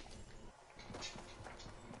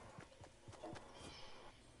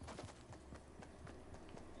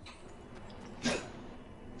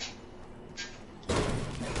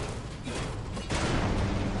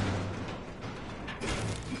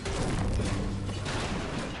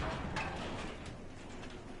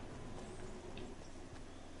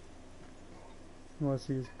 I wanna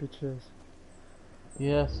see his bitch ass.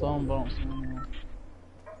 Yeah, saw him, but I don't see him anymore.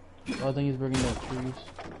 Oh, I think he's bringing up trees.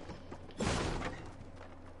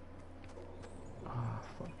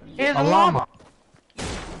 Here's a llama!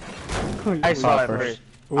 I saw it first.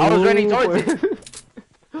 I was running towards it.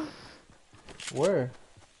 Where?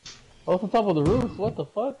 Oh, it's on top of the roof. What the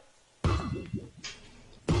fuck?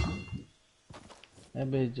 That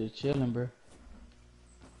bitch just chilling, bro.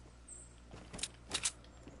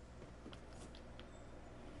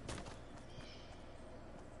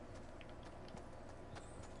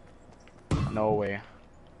 No way.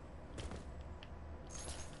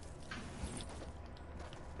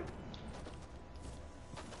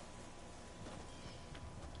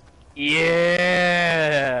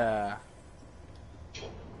 Yeah.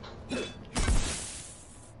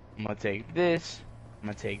 I'm gonna take this. I'm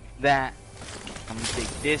gonna take that. I'm gonna take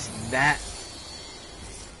this and that.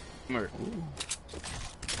 Come here.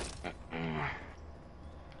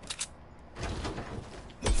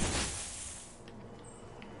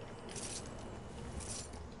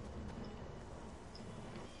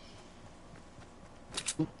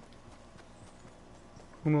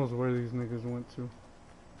 Who knows where these niggas went to?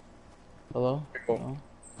 Hello? Cool. Hello?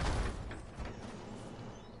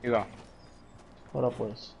 You go. What up,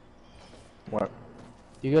 boys? What?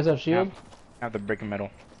 You guys have shield? I have the brick and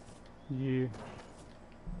metal. Yeah.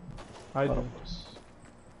 I What do. up, boys?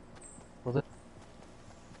 Was it?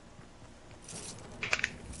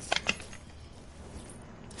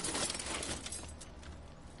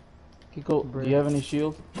 Kiko, do you have any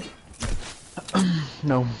shield?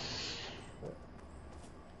 No.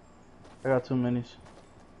 I got 2 minis.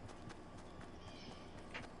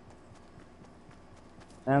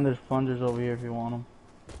 And there's plungers over here if you want them.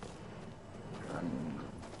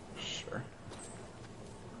 Sure.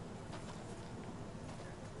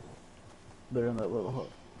 They're in that little hut.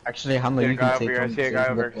 Actually, how I many see a you guy can over take here. I them? see a So guy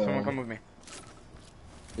you over can here. get Someone come with me.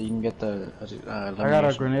 so you can get the I got a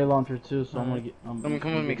elimination. grenade launcher too, so I'm gonna get. Someone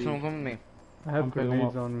come with me. Someone come with me. I have I'm picking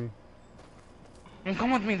grenades up. on me.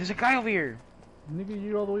 Come with me. There's a guy over here. Nigga,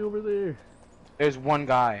 you're all the way over there. There's one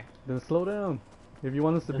guy. Then slow down. If you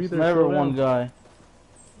want us to be There's there, never slow one down. guy.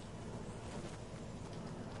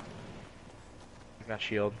 I got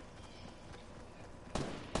shield.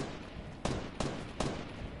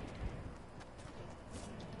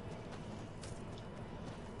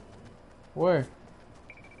 Where?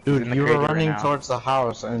 Dude, in the you were crater right running now. towards the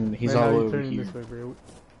house, and he's Man, all how the you way over turning here. this way, bro?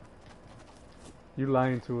 You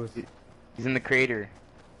lying to us. He's in the crater.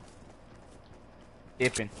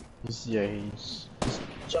 Dipping. Yeah, he's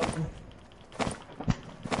jumping.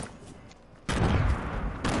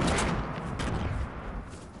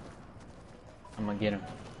 I'm gonna get him.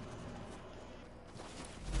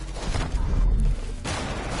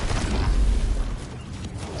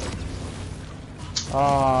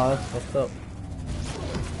 Ah, that's fucked up.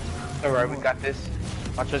 Alright, we got this.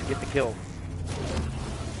 Watch us get the kill.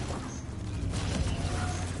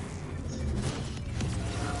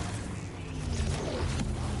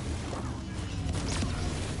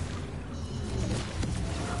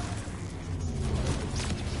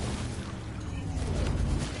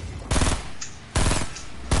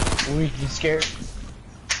 Ooh, you scared?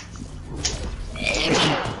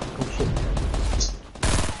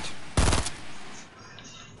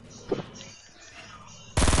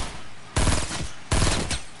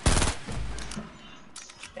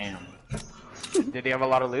 Damn. Did he have a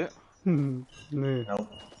lot of loot? Nah. Nope.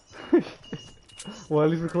 Well, at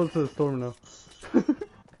least we're close to the storm now.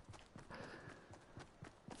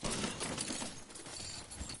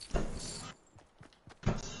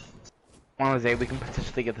 Come on, Jose, we can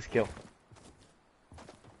potentially get this kill.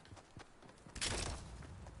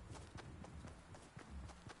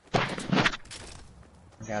 I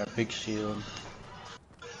got a big shield.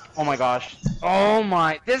 Oh my gosh. Oh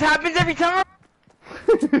my. This happens every time!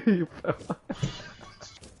 You fell.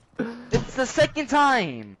 It's the second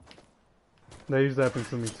time! That used to happen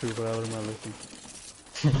to me too, but I learned my lesson.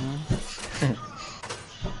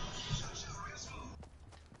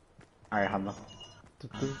 Alright, Hamza.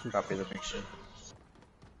 Copy the big shield.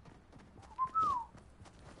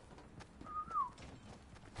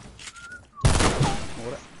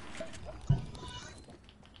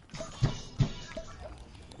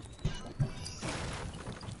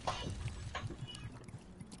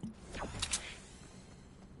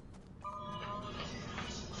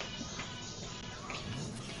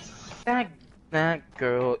 That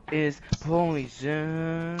girl is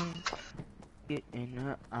poison. Get in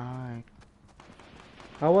her eye.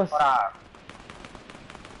 I was. Got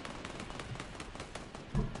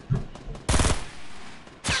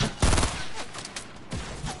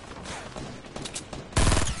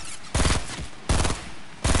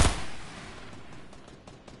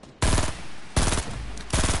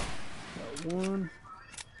one.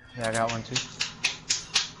 Yeah, I got one too.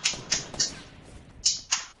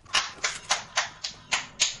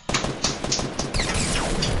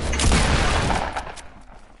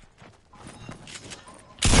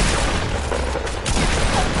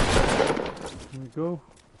 go.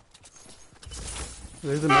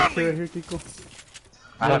 There's a mixer right here, Kiko.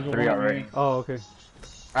 I have 3 already. Oh, okay.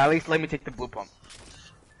 At least let me take the blue pump.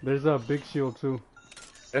 There's a big shield too.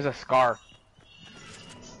 There's a scar.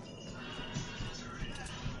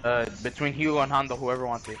 Between Hugo and Hondo, whoever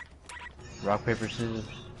wants it. Rock, paper, scissors.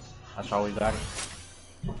 That's all we got.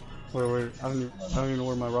 Wait. I don't even know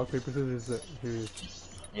where my rock, paper, scissors is. Here it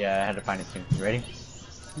is. Yeah, I had to find it too. You ready?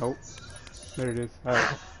 Nope. There it is.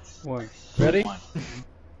 Alright. 1. Ready? 1.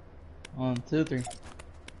 1, 2, 3.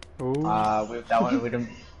 Oh. That one we didn't.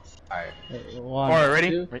 Alright. 1, Alright, ready?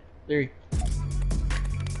 2, 3.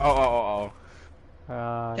 Oh.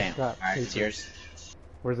 Damn. Crap. Alright, it's yours.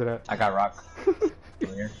 Where's it at? I got rock.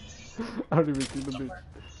 Over here. I don't even see the big.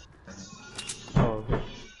 Oh, okay.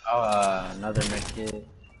 Oh, another medkit.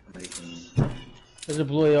 There's a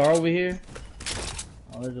blue AR over here.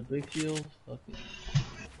 Oh, there's a big shield. Fuck it.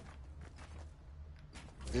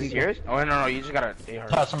 Is this yours? Oh, no, you just gotta.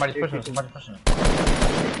 Oh, somebody's pushing. Somebody's pushing.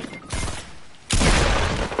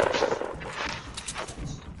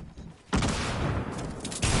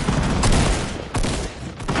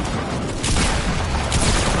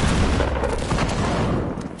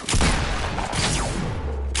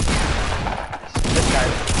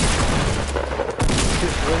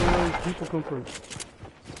 People come from.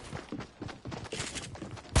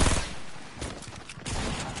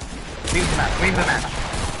 Leave the map.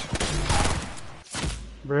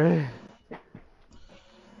 Bruh.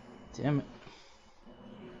 Damn it.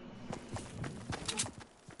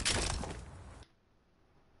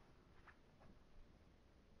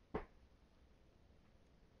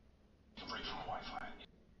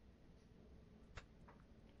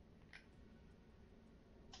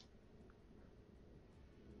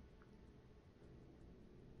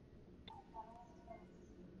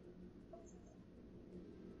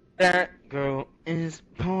 That girl is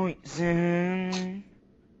poison.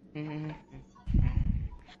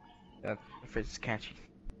 That phrase is catchy.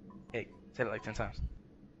 Hey, said it like 10 times.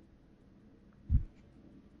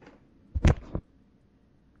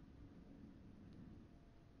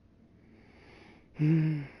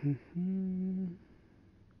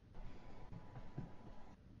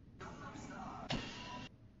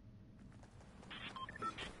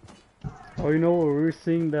 Oh, you know what? We were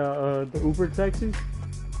seeing the Uber taxis,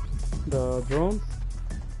 the drones.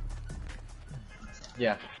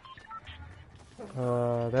 Yeah.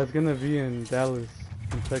 That's gonna be in Dallas,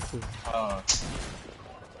 in Texas.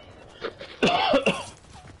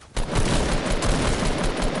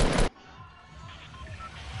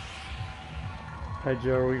 Hi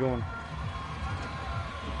Joe, where we going?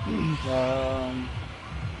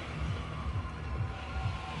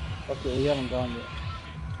 Okay, we haven't gone yet.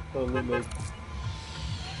 So a little bit.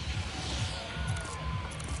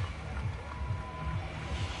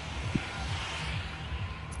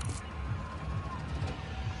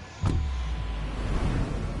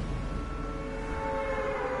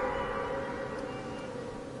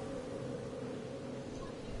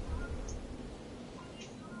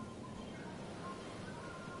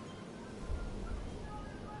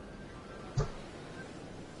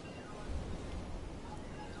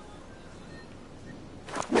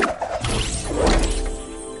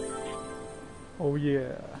 Oh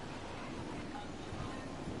yeah.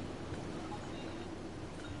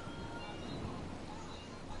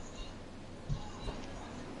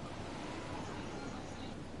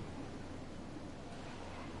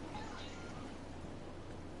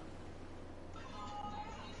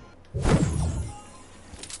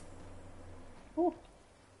 Oh.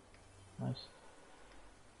 Nice.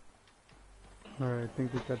 Alright, I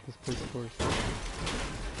think we got this place for us.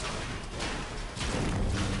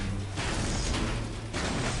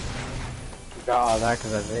 Got all that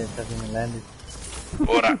because I hasn't even landed.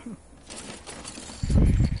 Ora!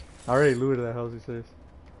 I already looted that house, he says.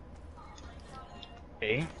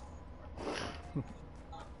 Hey.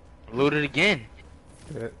 Loot it again.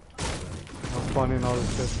 Yeah. I'll spawn in all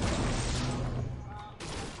this stuff.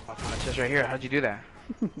 I found a chest right here. How'd you do that?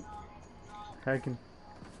 Hacking.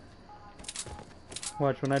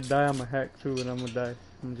 Watch, when I die, I'm a hack too, and I'm gonna die.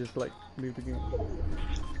 I'm just like, leave the game.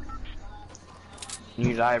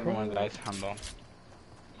 You die, everyone dies. Humble.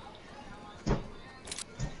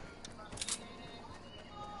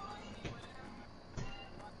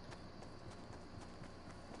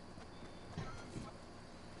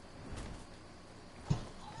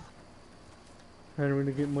 I didn't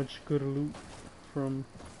really get much good loot from.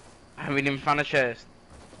 I haven't even found a chest.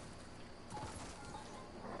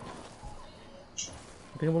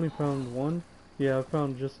 I think I've only found one. Yeah, I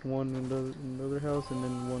found just one in the other house, and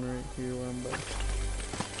then one right here where I'm at.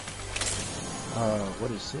 What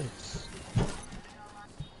is this?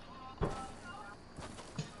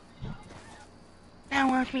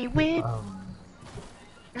 watch me whip.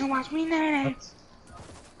 And watch me nae.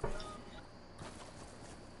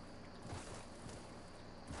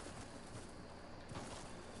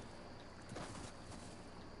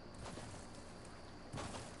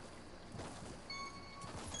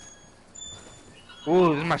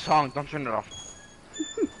 Ooh, this is my song. Don't turn it off.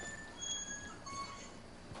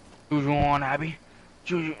 Juju on, Abby.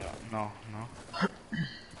 Juju. No, no.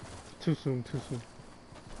 Too soon, too soon.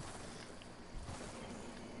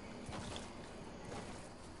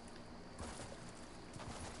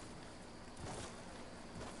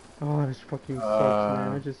 Oh, this fucking sucks,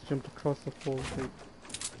 man. I just jumped across the floor. Like...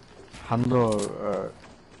 Hando,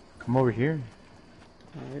 come over here.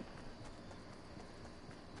 Alright.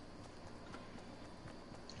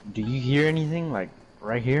 Do you hear anything, like,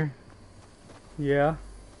 right here? Yeah.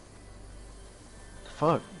 The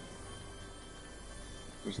fuck?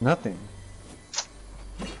 There's nothing.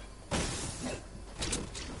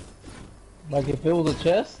 Like if it was a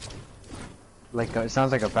chest? Like, it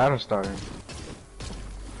sounds like a battle starter.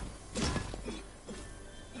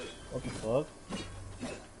 What the fuck?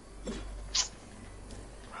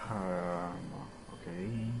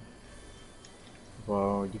 Okay.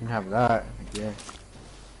 Well, you can have that, yeah.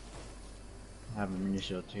 I have a mini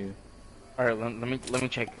shield too. Alright, let me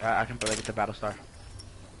check. I can probably get the battle star.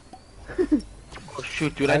 Oh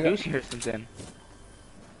shoot, dude, I do hear something.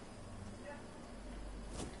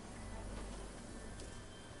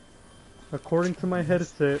 According to my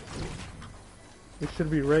headset, it should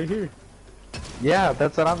be right here. Yeah,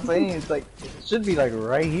 that's what I'm saying. It's like, it should be like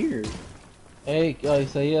right here. Hey,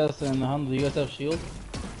 Isaias and Hando, do you guys have shield?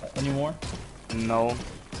 Anymore? No.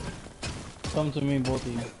 Come to me, both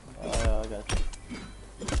of you. I got you.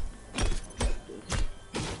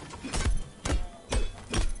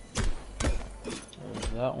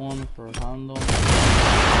 There's that one for Hando.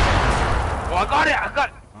 Oh, I got it! I got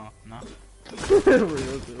it! Oh, no.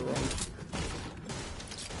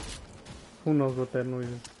 Who knows what that noise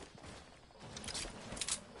is?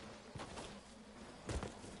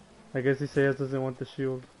 I guess he says doesn't want the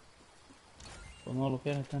shield. Pues no lo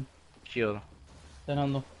quieres, ten. Shield. Ten,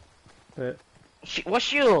 Hando. That What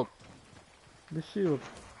shield? the shield.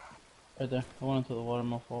 Right there. I went into the water,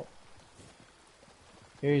 my fault.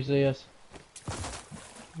 Here, Isaias.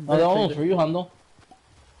 Oh, that one's for you, Hando.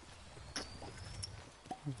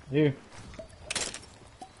 Here.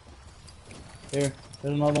 Here.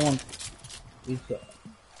 There's another one. Lisa.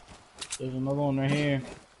 There's another one right here.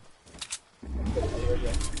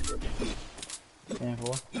 Damn,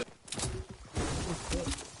 boy.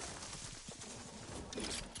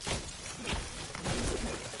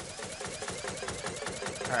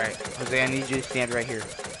 Alright, Jose, I need you to stand right here.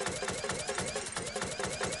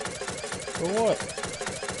 For what?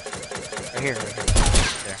 Right here, right here.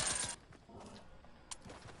 There.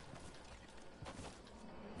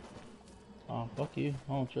 Oh, fuck you.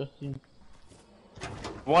 I don't trust you.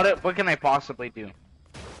 What can I possibly do?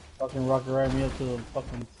 Fucking rocket ride me up to the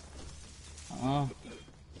fucking...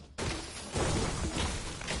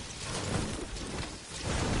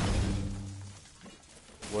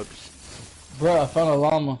 Whoops. Bruh, I found a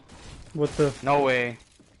llama. What the? No way.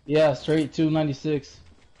 Yeah, straight 296.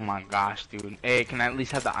 Oh my gosh, dude. Hey, can I at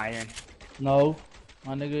least have the iron? No.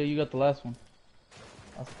 My nigga, you got the last one.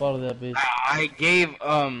 I spotted that bitch. I gave,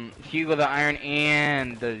 Hugo the iron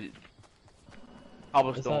and the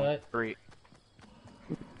cobblestone. alright. Great.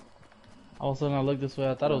 All of a sudden I looked this way,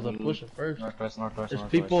 I thought it was a push at first. Northwest, northwest, There's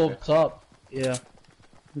northwest. people up top. Yeah.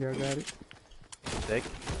 Yeah, I got it. Sick.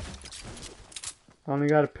 I only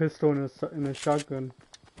got a pistol and a shotgun.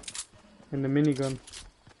 And the minigun.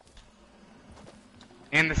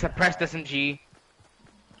 And the suppressed SMG.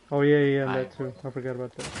 Oh yeah, that too. I forgot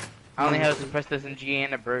about that. I only have a suppressed SMG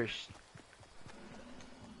and a burst.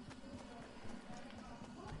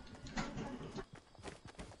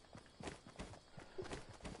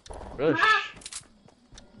 Rush.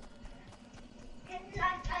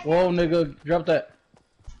 Whoa, nigga, drop that.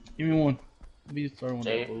 Give me one. Be starting with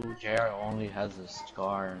that. JR only has a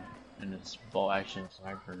scar and it's bolt action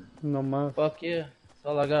sniper. No más. Fuck yeah. That's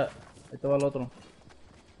all I got. Ahí te va el otro.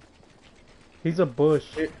 He's a bush.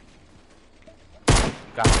 Here.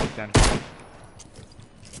 Got it then.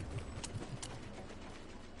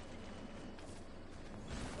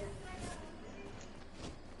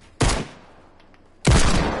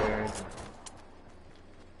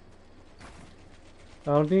 I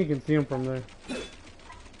don't think you can see him from there.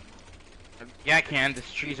 Yeah, I can.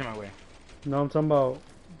 There's trees in my way. No, I'm talking about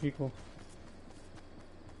people.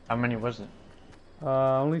 How many was it?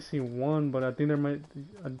 I only see one, but I think there might.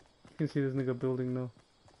 You can see this nigga building now.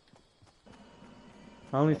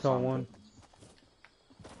 I only saw one.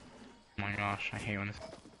 Oh my gosh, I hate when this.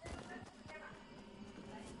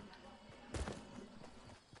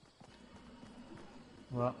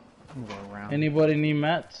 Well, I'm going around. Anybody need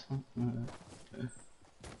mats?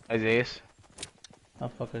 Isaiah's? Oh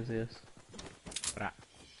fuck Isaiah's. What?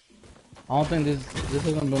 I don't think this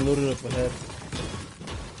hasn't been loaded up ahead.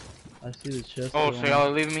 I see the chest. Oh, so y'all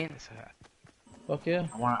are leaving me? Fuck yeah.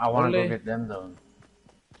 I wanna go get them though.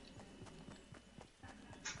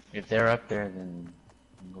 If they're up there, then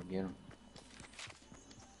go get them.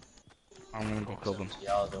 I'm gonna go kill them.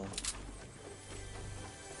 Y'all though.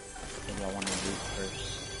 Maybe I wanna loot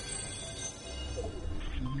first.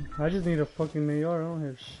 I just need a fucking AR. I don't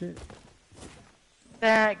have shit.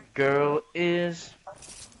 That girl is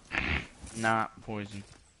not poison.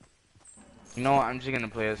 You know what? I'm just gonna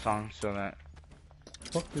play a song so that.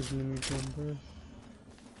 Fuck this minigun, bro.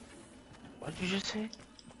 What did you just say?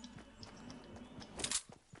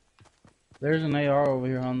 There's an AR over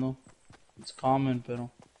here, Hondo. It's common,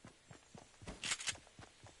 pero.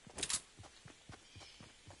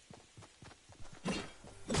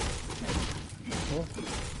 Oh.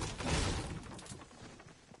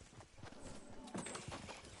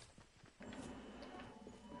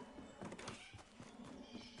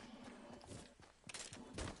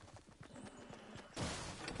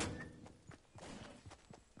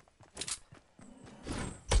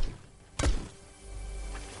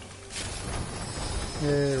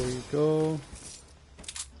 There we go.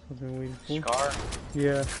 I've been waiting for. Scar?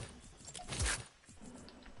 Yeah.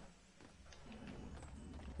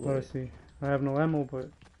 What I see. I have no ammo, but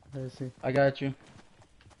I see. I got you.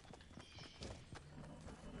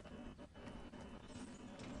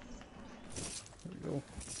 There we go.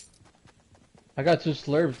 I got 2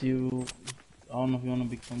 slurps. I don't know if you want to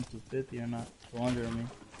become 250 or not. 200, I mean.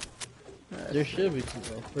 There should be 2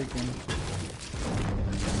 freaking.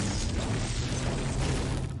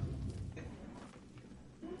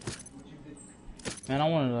 Man, I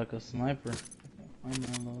wanted like a sniper. I can't find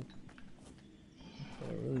that, look. That's what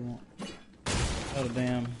I really want. Oh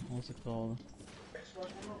damn, what's it called?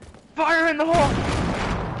 Fire in the hole!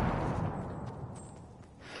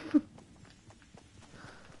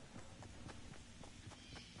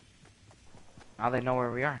 Now they know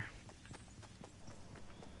where we are.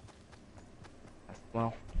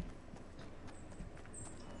 Well.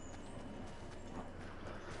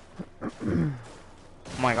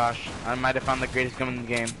 Oh my gosh, I might have found the greatest gun in the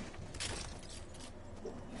game.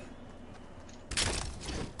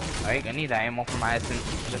 I need that ammo for my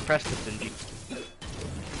suppressed SMG.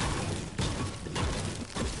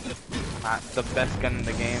 That's the best gun in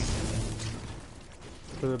the game.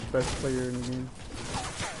 For the best player in the game.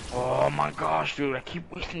 Oh my gosh, dude, I keep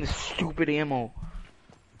wasting this stupid ammo.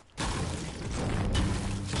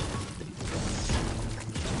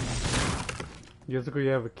 Jessica, you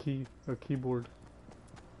have a keyboard.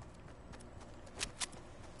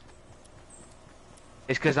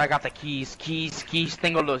 It's cause I got the keys,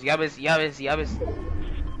 tengo los llaves.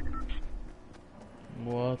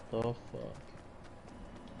 What the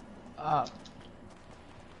fuck?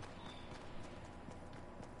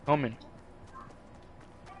 Coming.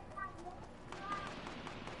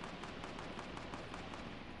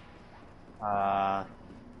 Well,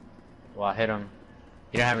 I hit him.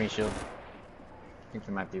 You don't have any shield. I think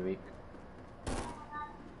you might be weak.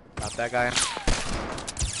 Got that guy.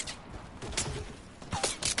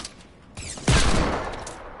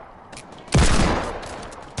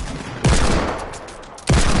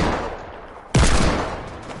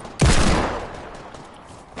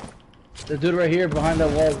 The dude right here behind that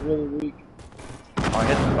wall is really weak. Oh, I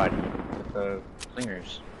hit somebody with the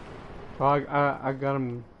clingers. Oh, I got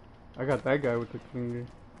him. I got that guy with the clinger.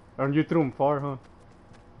 And you threw him far, huh?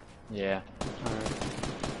 Yeah.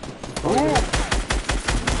 Alright.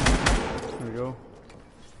 There we go.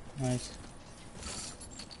 Nice.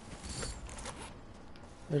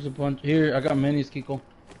 There's a bunch here. I got minis, Kiko.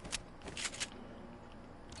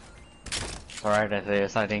 Alright, Isaiah,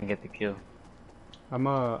 so I didn't get the kill.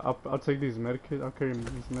 I'll take these medikits. I'll carry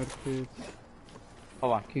these medikits.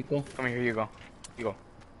 Hold on. Kiko. Come here, you go. You go.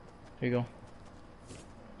 Here you go.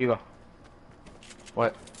 You go.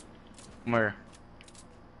 What? Come here.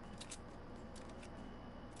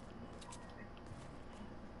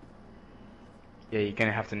 Yeah, you're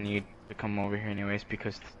gonna have to need to come over here anyways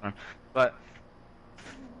because of the storm. But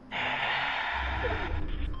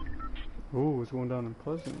Ooh, it's going down in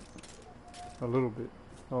Pleasant. A little bit.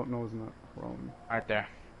 Oh no, it's not. Wrong. right there.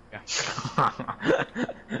 Yeah.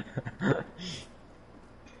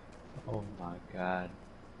 Oh my god.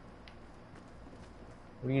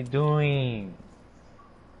 What are you doing?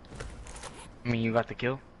 I mean, you got the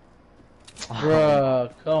kill.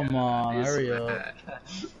 Bruh, come on, hurry up.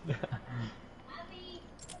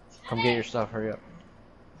 Come get your stuff, hurry up.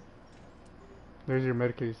 There's your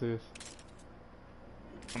medkit, sis.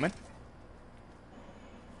 Come in.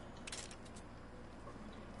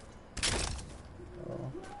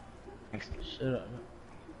 Oh. Thanks. Shut up.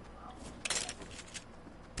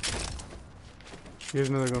 Here's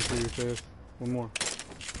another gun for you, sis. One more.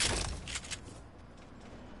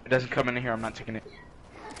 It doesn't come in here, I'm not taking it.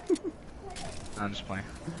 I'm just playing.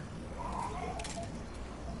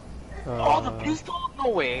 Oh, the pistol? No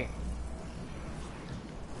way.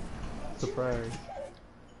 Surprise.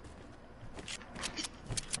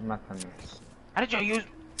 I'm not done this. How did y'all use?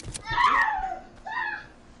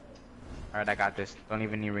 Alright, I got this. Don't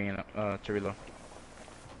even need to reload.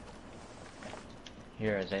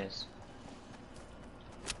 Here, Isaiah's.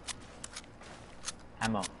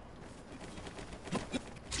 Ammo.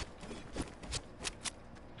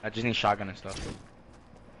 I just need shotgun and stuff.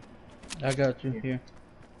 I got you here.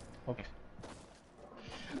 Okay.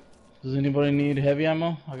 Does anybody need heavy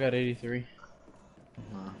ammo? I got 83.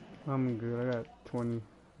 I'm good. I got 20.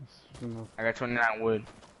 That's enough. I got 29 wood.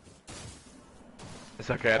 It's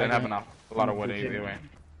okay, I didn't have enough. A lot of wood anyway.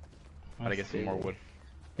 Gotta get some more wood.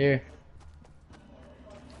 Here.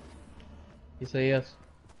 You say yes.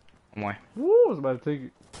 I'm like, Woo! I was about to take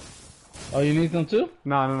it. Oh, you need them too?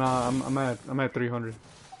 No. I'm at 300.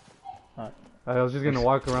 Alright. I was just gonna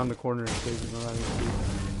walk around the corner and take it.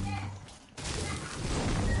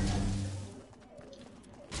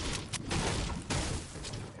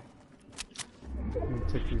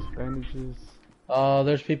 Take these bandages.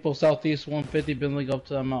 There's people southeast 150 building up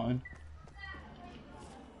to that mountain.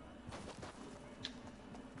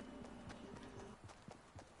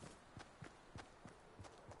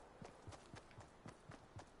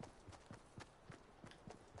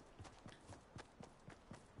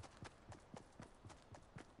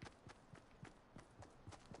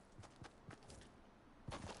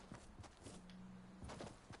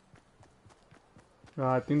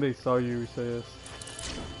 I think they saw you, say yes.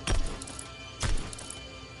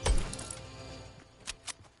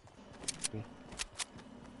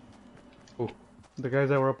 Ooh. The guys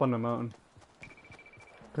that were up on the mountain.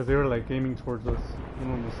 Cause they were like aiming towards us.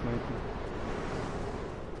 One was sniping.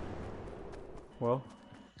 Well,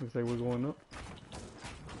 looks like we're going up.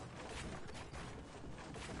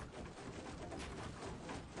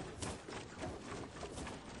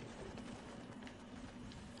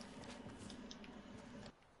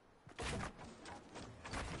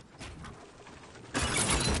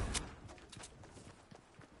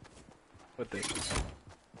 what the?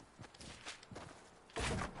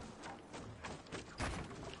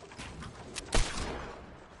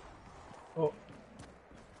 Oh.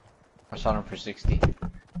 I shot him for 60.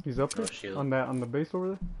 He's up No there? shield. On the base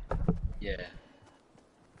over there? Yeah.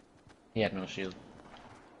 He had no shield.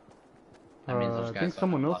 That means those I guys think have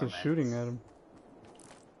someone a else lot is of shooting meds. at him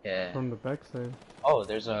Yeah. from the backside. Oh,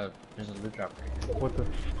 there's a loot drop right here. What the?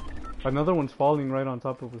 Another one's falling right on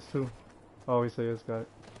top of us too. Oh, he said yes, got it.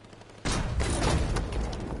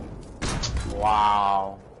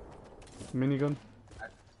 Wow. Minigun?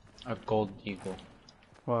 A gold eagle.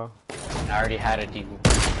 Wow. I already had a eagle.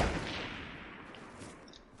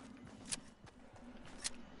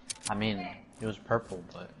 I mean, it was purple,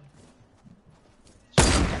 but...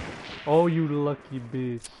 Oh, you lucky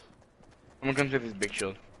bitch. Someone comes with his big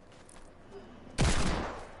shield.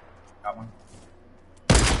 Got one.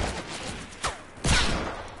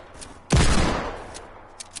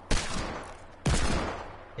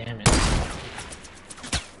 Damn it.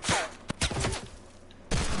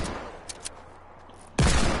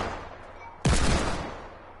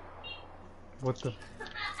 What the?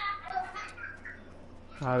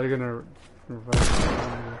 Ah, they're gonna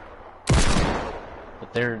revive.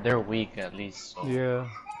 But they're weak at least, so... Yeah.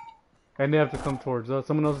 And they have to come towards us.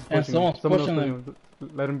 Someone else is And pushing them. someone's Someone else pushing pushing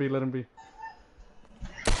them. Let him be, let him be.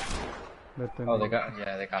 Let them Oh, be. they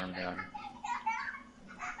got him down.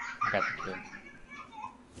 I got the kill.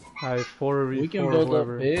 Alright, 4v4 We can build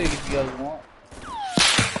whoever. up big if you guys want.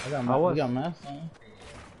 We got mass on.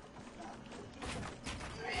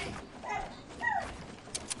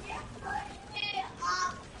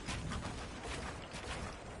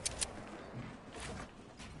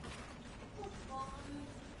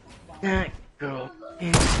 That girl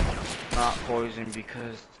is not poisoned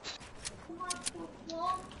because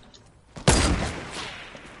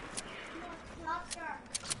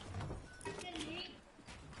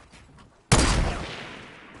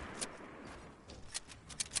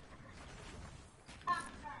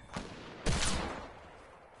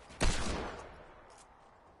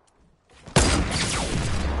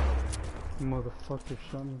Motherfucker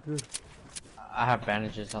shot me good. I have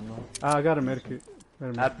bandages on them. Ah, I got a medikit.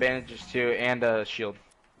 I have bandages too, and a shield.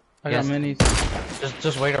 I got minis.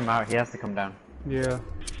 Just wait him out. He has to come down. Yeah.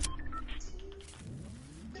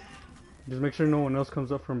 Just make sure no one else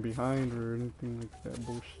comes up from behind or anything like that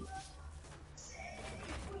bullshit.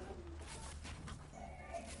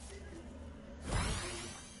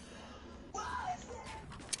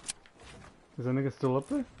 Is that nigga still up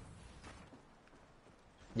there?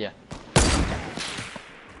 Yeah.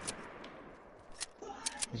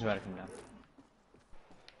 He's about to come down.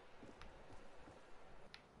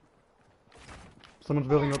 Someone's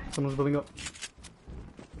building up. Someone's building up.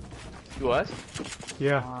 To us?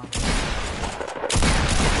 Yeah.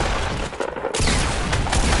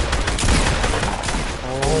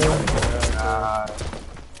 Oh my god.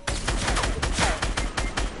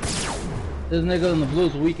 This nigga in the blue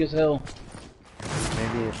is weak as hell.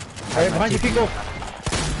 Maybe. Alright, behind you, Pico.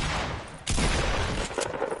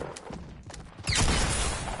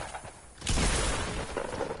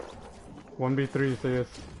 One v 3, say yes.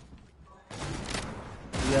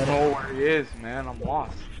 I don't know where he is, man. I'm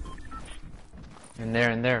lost. In there,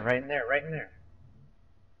 right in there, right in there.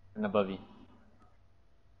 And above you.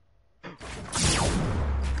 I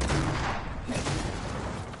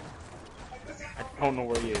don't know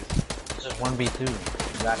where he is. It's just 1v2.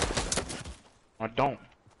 You got it. I don't.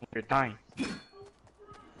 You're dying.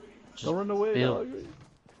 Just Don't run away, feel- dog.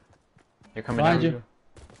 You're coming Behind down. you.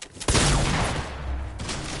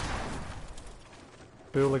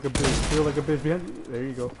 Feel like a bitch. Feel like a bitch behind you. There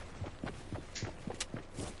you go.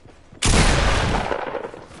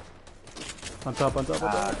 On top, on top,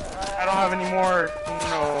 on top. I don't have any more.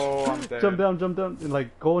 No, I'm dead. Jump down, and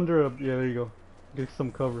like go under a. Yeah, there you go. Get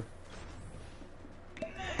some cover.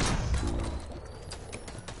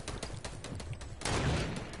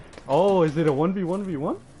 Oh, is it a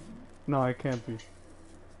 1v1v1? No, it can't be.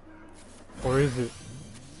 Or is it?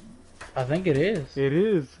 I think it is. It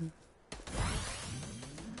is.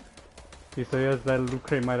 Okay, so yes, that loot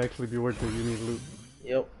crate might actually be worth it. You need loot.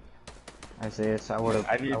 Yep. I say yes, I would've.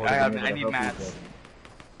 I need mats.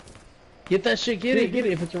 Get that shit, get it.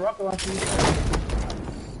 If it's a rocket launcher.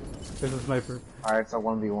 There's a sniper. Alright, it's a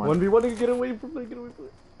 1v1. 1v1, get away from it, get away from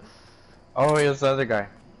it. Oh, it was the other guy.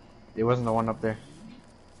 It wasn't the one up there.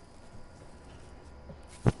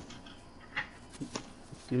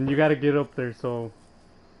 And you gotta get up there, so.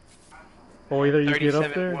 Oh, either you get up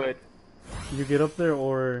 37 there. wood. You get up there,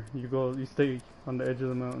 or you stay on the edge of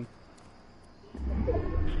the mountain.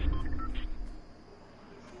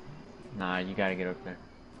 Nah, you gotta get up there.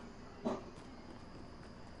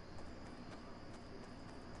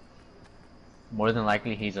 More than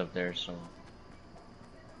likely he's up there, so.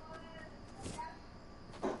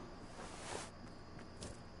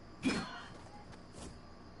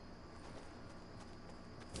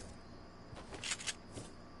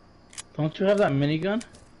 Don't you have that minigun?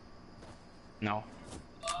 No.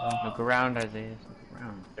 Look around, Isaiah. Look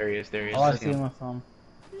around. There he is, there he is. Oh, I see him with him.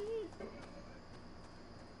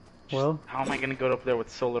 Well, How am I gonna go up there with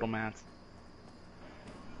so little mats?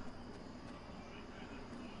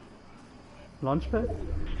 launchpad?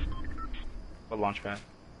 A launch pad.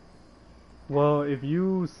 Well, if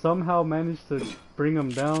you somehow manage to bring him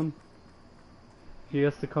down, he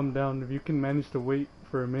has to come down. If you can manage to wait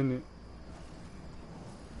for a minute.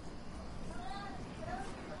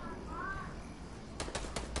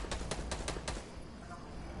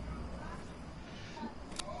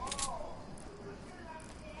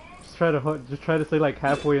 Just try to stay like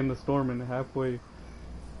halfway in the storm and halfway.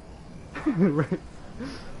 Right.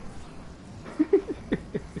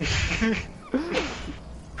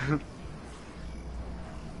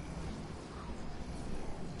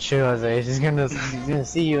 Chill, Isaiah. He's gonna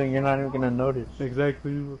see you and you're not even gonna notice.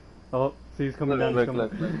 Exactly. Oh, see, he's coming down. Look, He's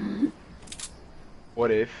coming. look. What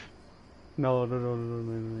if? No. I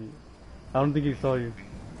don't think he saw you.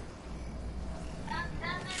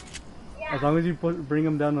 As long as you bring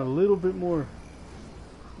him down a little bit more.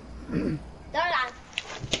 You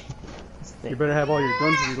better have all your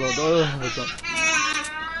guns reloaded.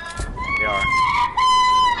 They are.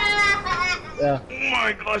 Yeah. Oh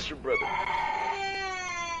my gosh, your brother.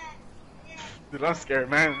 Dude, I'm scared,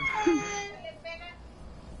 man.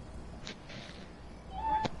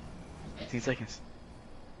 15 seconds.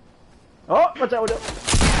 Oh, watch out, watch out.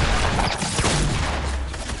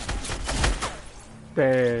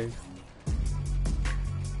 Dang.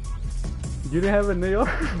 You didn't have an AR?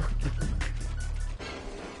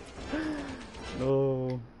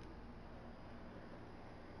 No.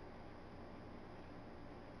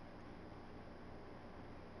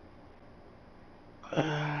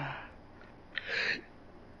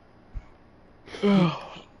 This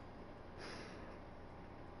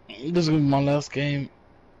is gonna be my last game.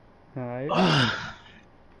 Alright.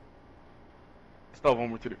 Still have one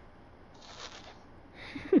more to do.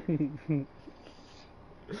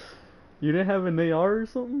 You didn't have an AR or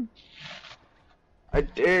something? I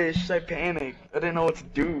did. It's just I panicked. I didn't know what to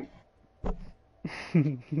do.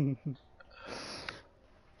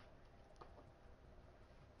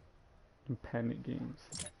 Panic games.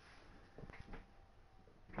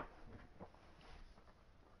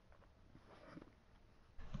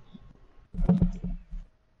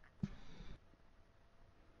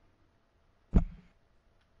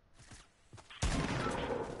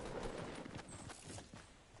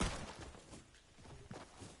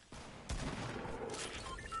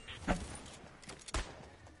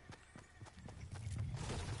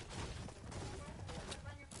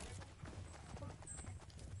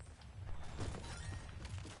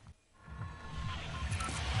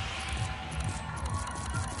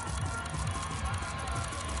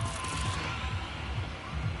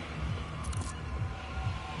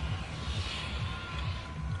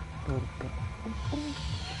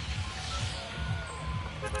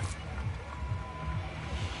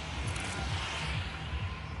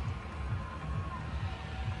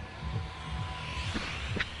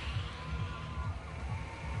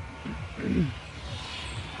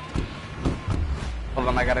 Hold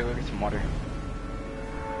on, I gotta go get some water.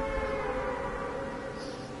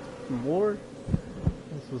 More?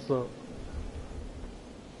 That's what's up.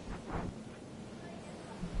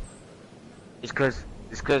 It's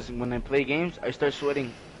cause when I play games, I start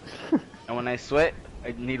sweating. And when I sweat,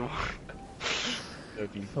 I need water.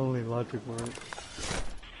 Okay. It's only logic work.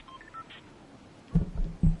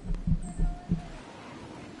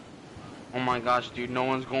 Oh my gosh, dude, no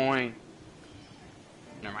one's going.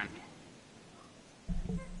 Never mind.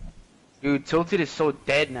 Dude, Tilted is so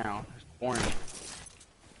dead now. It's boring.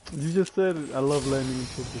 You just said it. I love landing in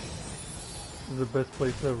Tilted. This is the best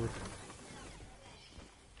place ever.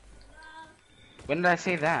 When did I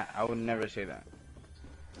say that? I would never say that.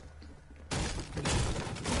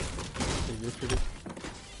 Yesterday.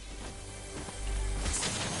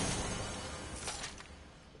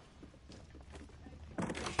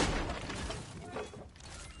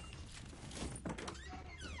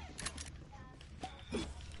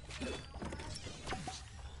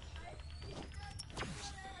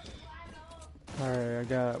 Alright, I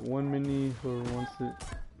got one mini who wants it.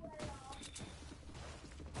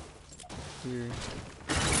 Here.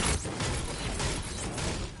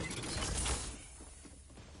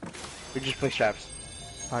 We just play straps.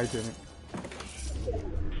 I didn't.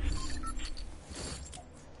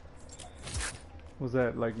 Was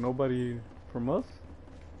that like nobody from us?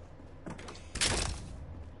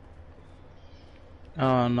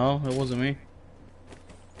 No, it wasn't me.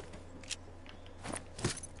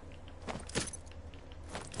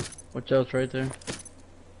 Watch out, it's right there.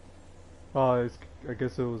 Oh, I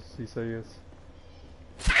guess it was he said yes.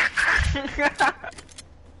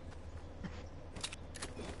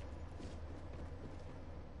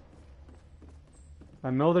 I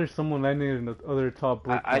know there's someone landing in the other top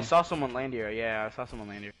brick. I saw someone land here. Yeah, I saw someone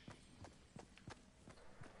land here.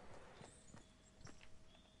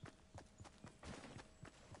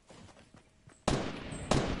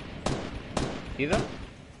 See them?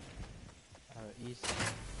 East.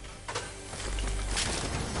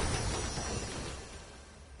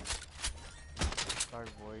 Star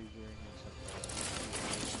Voyager and something.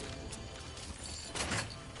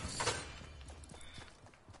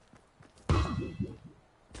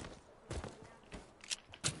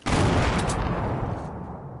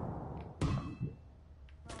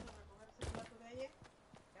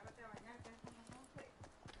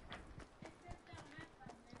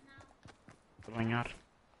 Bañar.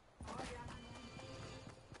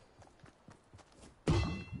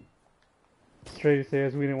 Straight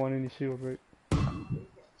says we didn't want any shield, right?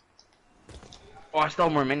 Oh, I still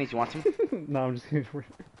have more minis. You want some? No, I'm just kidding.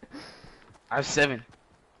 I have 7.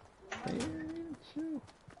 Chill.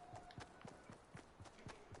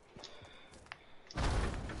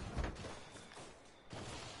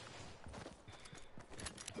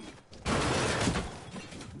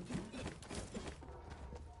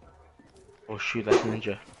 Oh shoot, that's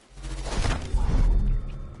Ninja.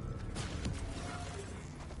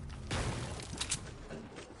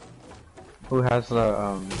 Who has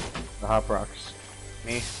the hop rocks?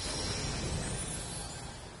 Me.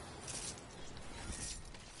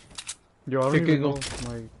 Yo, I don't Kick even it, know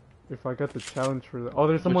go. if I got the challenge for that. Oh,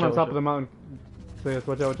 there's someone on out, top watch of the mountain. Say yes,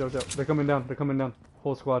 watch out, watch out, watch out. They're coming down, they're coming down.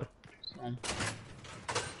 Whole squad.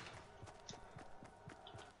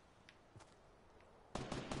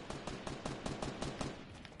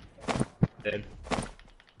 Dead.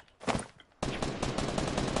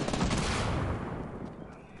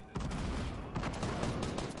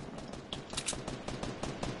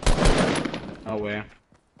 No way.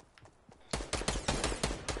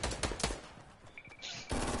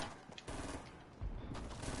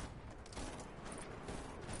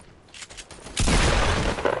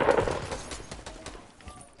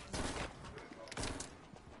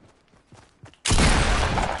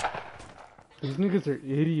 These niggas are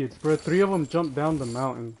idiots, bro. 3 of them jumped down the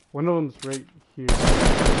mountain. One of them's right here.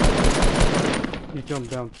 He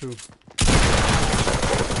jumped down too.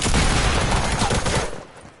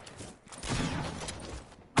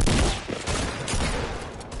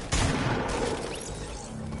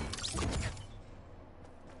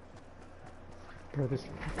 Bro, this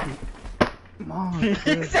fucking... Come on, bro.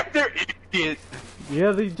 Except they're idiots.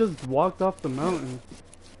 Yeah, they just walked off the mountain.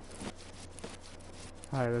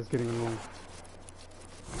 Alright, that's getting annoying.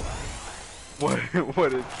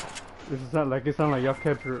 What is... This is not like, it sounded like y'all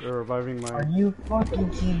kept reviving my... Are you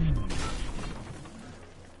fucking kidding me?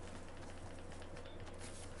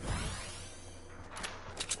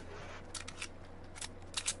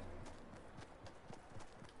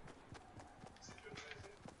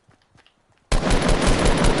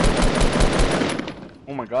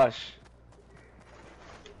 Oh my gosh.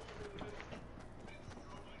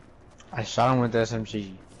 I shot him with the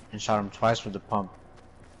SMG and shot him twice with the pump.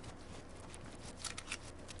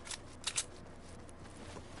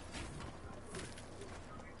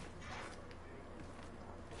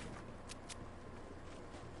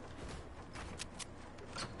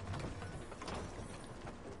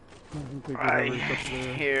 Right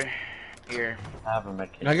here. Here. I have a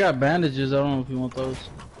medkit. I got bandages. I don't know if you want those.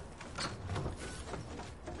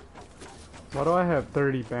 Why do I have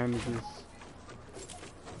 30 bandages?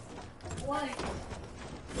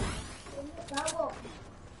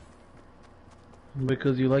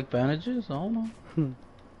 Because you like bandages? I don't know.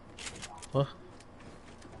 What?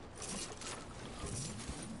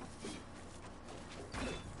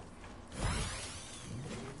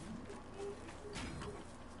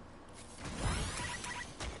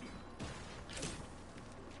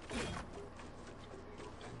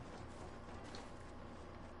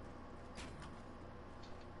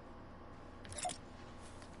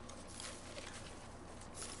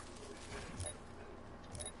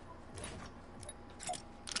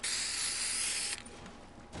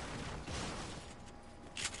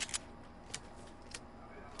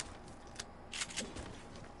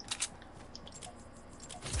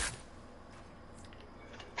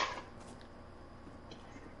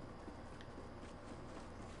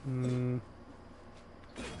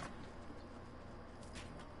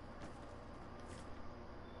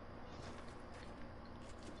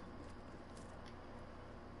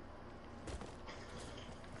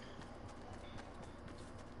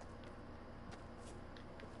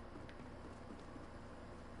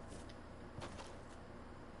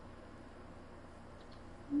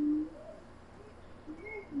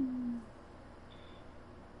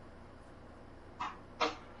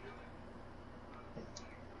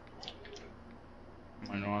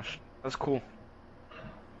 Oh my gosh. That's cool.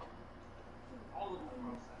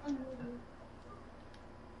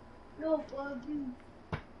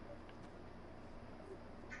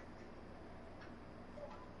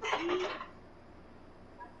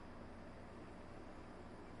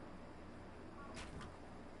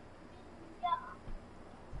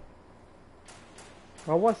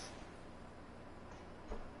 I was...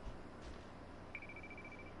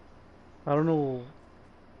 I don't know.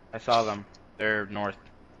 I saw them. They're north.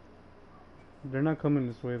 They're not coming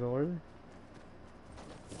this way though, are they?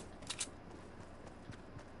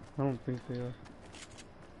 I don't think they are.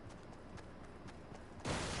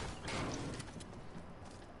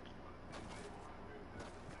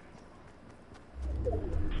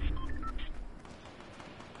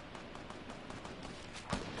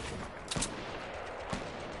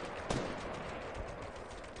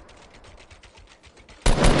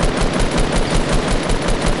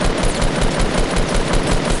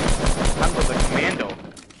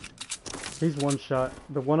 He's one shot.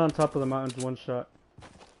 The one on top of the mountain's one shot.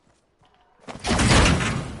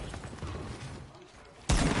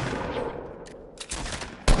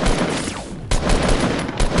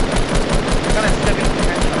 Got a 70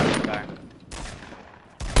 headshot on this guy.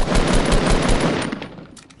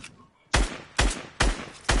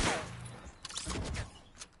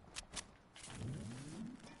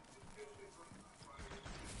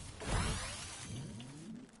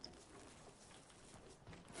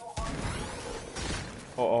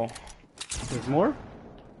 Uh-oh. There's more?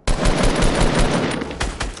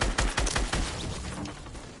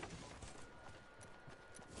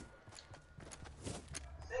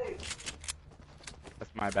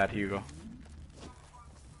 My bad, Hugo.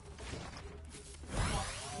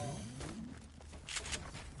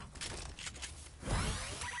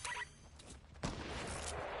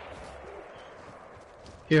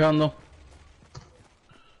 Here, Hondo.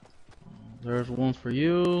 There's one for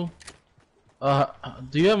you.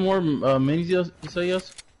 Do you have more minis,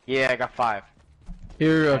 Isaias? Yeah, I got 5.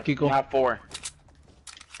 Here, Kiko. Now 4.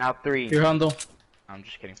 Now 3. Here, Hondo. I'm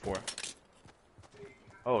just kidding, 4.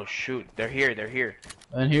 Oh shoot, they're here, they're here.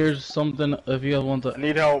 And here's something if you guys want to. I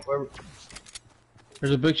need help.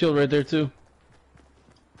 There's a big shield right there too.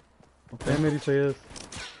 Okay. Damn it, Isaias.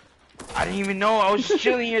 I didn't even know, I was just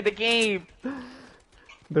chilling here at the game.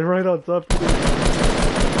 They're right on top.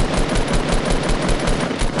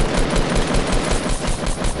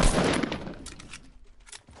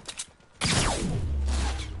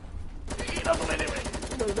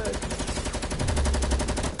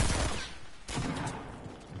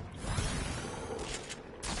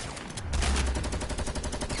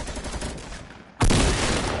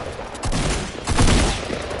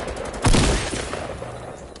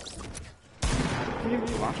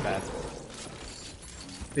 Launchpad.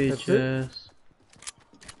 Bitches.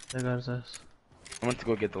 That got his ass. I went to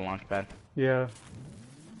go get the launch pad. Yeah.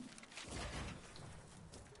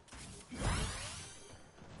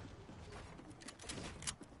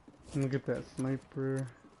 I'm gonna get that sniper.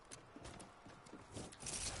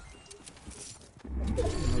 I'm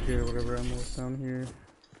gonna get whatever ammo's down here.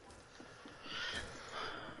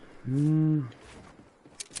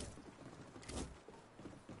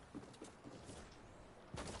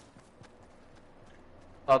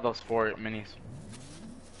 Oh, those 4 minis.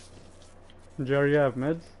 Do you already have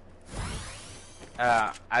meds?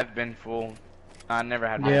 I've been full. I never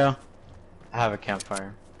had. Yeah. I have a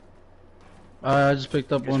campfire. I just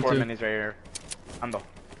picked up There's one 4 too. minis right here. Ando.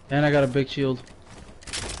 And I got a big shield.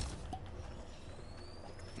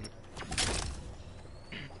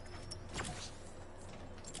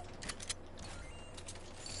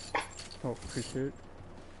 Oh, appreciate it.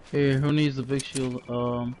 Here, who needs the big shield?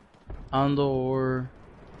 Ando or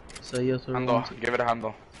say yes or Ando, no. give it a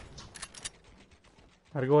handle.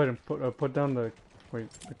 I'd go ahead and put down the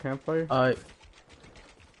the campfire. Alright.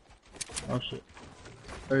 Oh shit.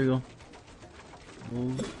 There you go.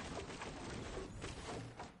 Move.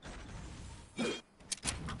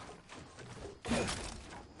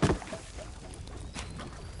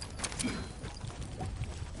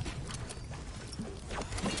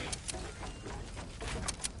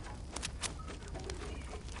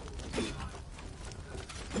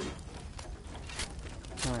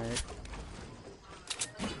 Alright.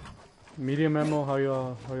 Medium ammo, how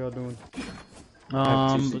y'all doing?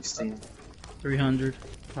 I have 216. 300.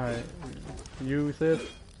 Alright. You said?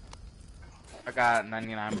 I got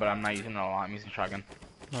 99, but I'm not using it a lot. I'm using shotgun.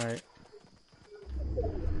 Alright.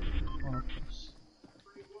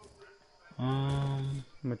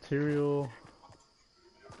 Material.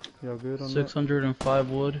 Y'all good on 605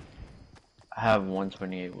 wood. I have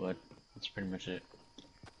 128 wood. That's pretty much it.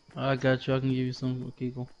 I got you. I can give you some,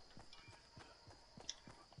 Kiko.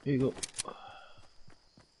 Here you go.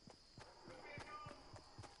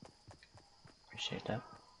 Appreciate that.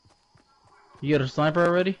 You got a sniper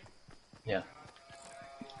already? Yeah.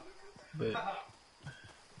 But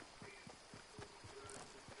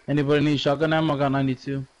anybody need shotgun ammo? I got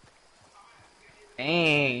 92.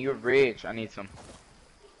 Dang, you're rich. I need some.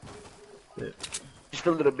 Yeah. Just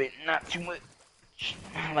a little bit, not too much.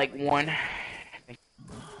 Like 1. I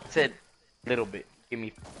said little bit. Give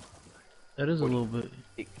me That is a little bit.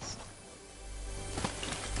 6.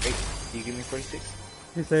 Wait, can you give me 46?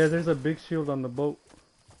 He said there's a big shield on the boat.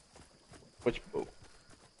 Which boat?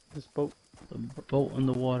 This boat. The boat in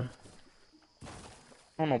the water. I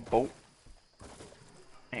don't know boat.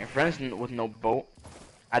 Ain't friends with no boat.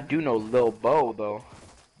 I do know Lil Bo though.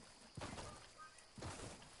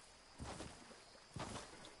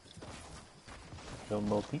 Lil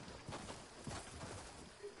Mopey.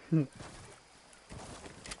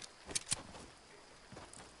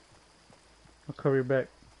 I'll cover your back.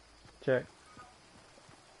 Check.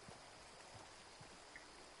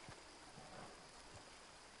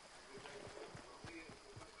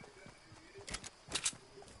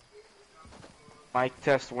 Mic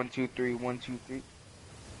test 1 2 3 1 2 3.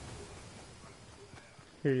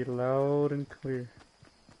 Hear you loud and clear,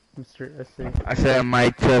 Mr. S.A. I said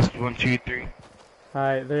mic test 1 2 3.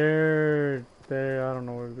 Alright, there. I don't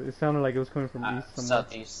know where it sounded like it was coming from east somewhere.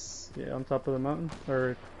 Southeast. Yeah, on top of the mountain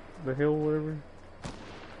or the hill, whatever.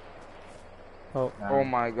 Oh, Oh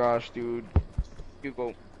my gosh, dude. You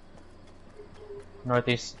go.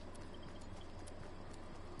 Northeast.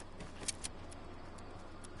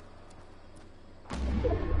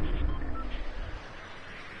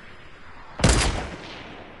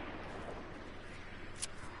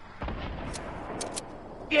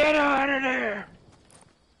 Get out of there!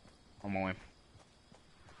 I'm on my way.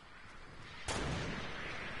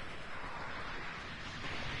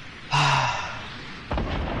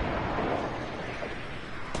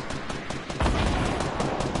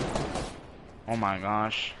 Oh my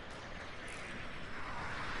gosh.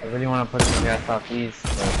 I really want to push the gas off east,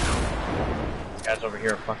 but these guys over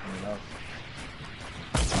here are fucking me up.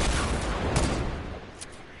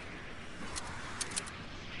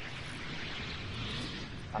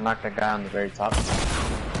 I knocked that guy on the very top.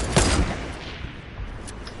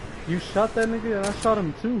 You shot that nigga and I shot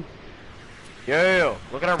him too. Yo,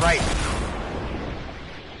 look at our right.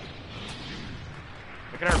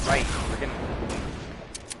 Look at our right. Freaking.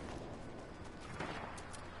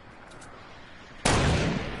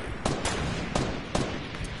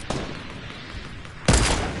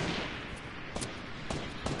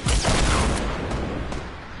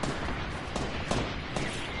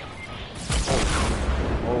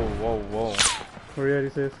 Whoa. Where you at, he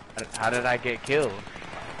says? How did I get killed?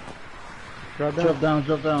 Drop down. Drop down,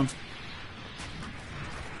 drop down.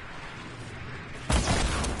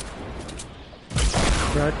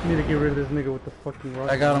 Bro, I just need to get rid of this nigga with the fucking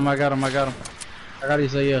rocket. I got him. I got you,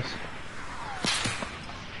 say yes.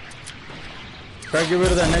 Try to get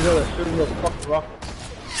rid of that nigga that's shooting those fucking rockets.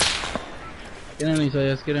 Get in, say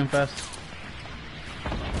yes, get in fast.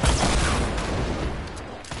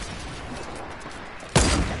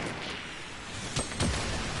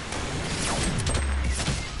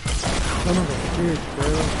 Son of a bitch, bro.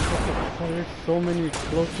 What the fuck? There's so many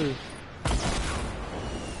explosives.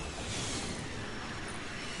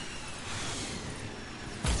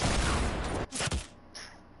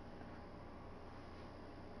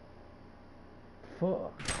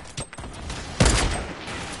 Fuck.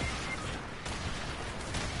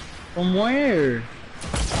 From where?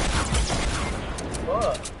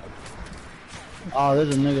 Fuck. Oh,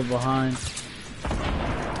 there's a nigga behind.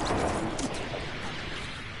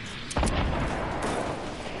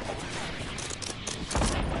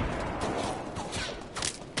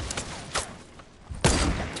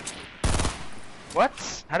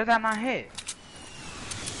 What? How did that not hit?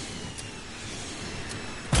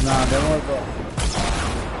 Nah, that won't go.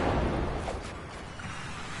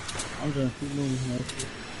 I'm gonna keep moving.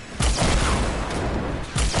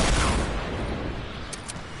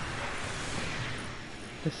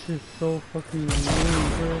 This shit's so fucking annoying,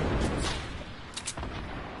 bro.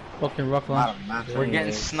 Fucking rocket launcher. We're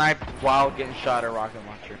getting sniped while getting shot at rocket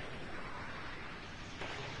launcher.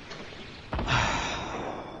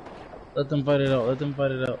 Let them fight it out. Let them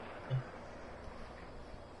fight it out.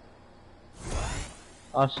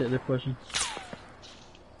 Oh shit, they're pushing.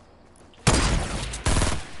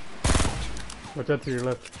 Watch out to your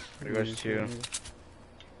left. There goes two.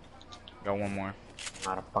 Got one more.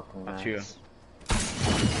 Not a fucking Got mess. two.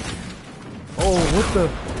 Oh, what the?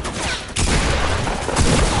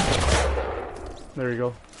 There you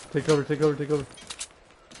go. Take cover, take cover, take cover.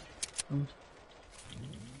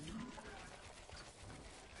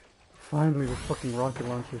 Finally, the fucking rocket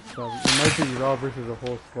launcher stopped. It might be Raw versus a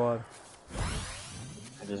whole squad.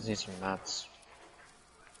 I just need some mats.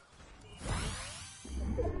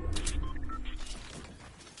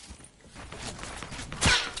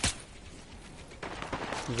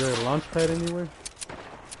 Is there a launch pad anywhere?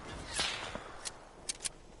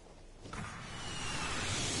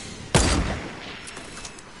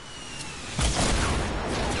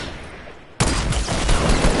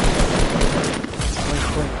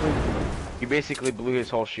 He basically blew his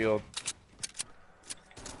whole shield.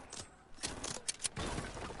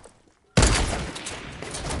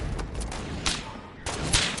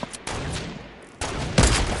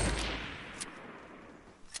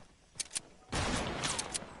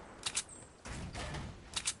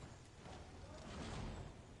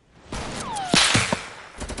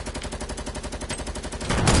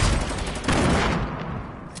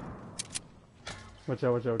 Watch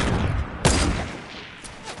out, watch out, watch out.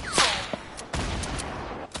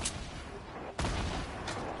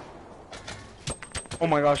 Oh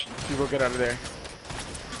my gosh, people get out of there.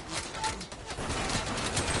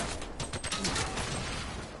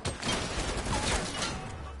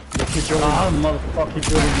 Keep going. Motherfucker, Keep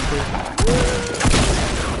doing.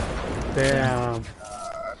 Damn.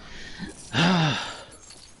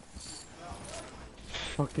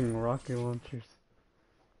 Fucking rocket launchers.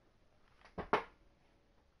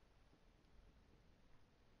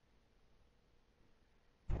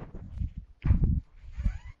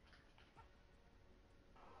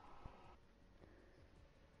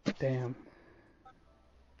 Damn.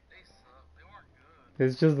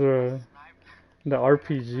 It's just the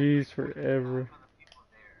RPGs forever.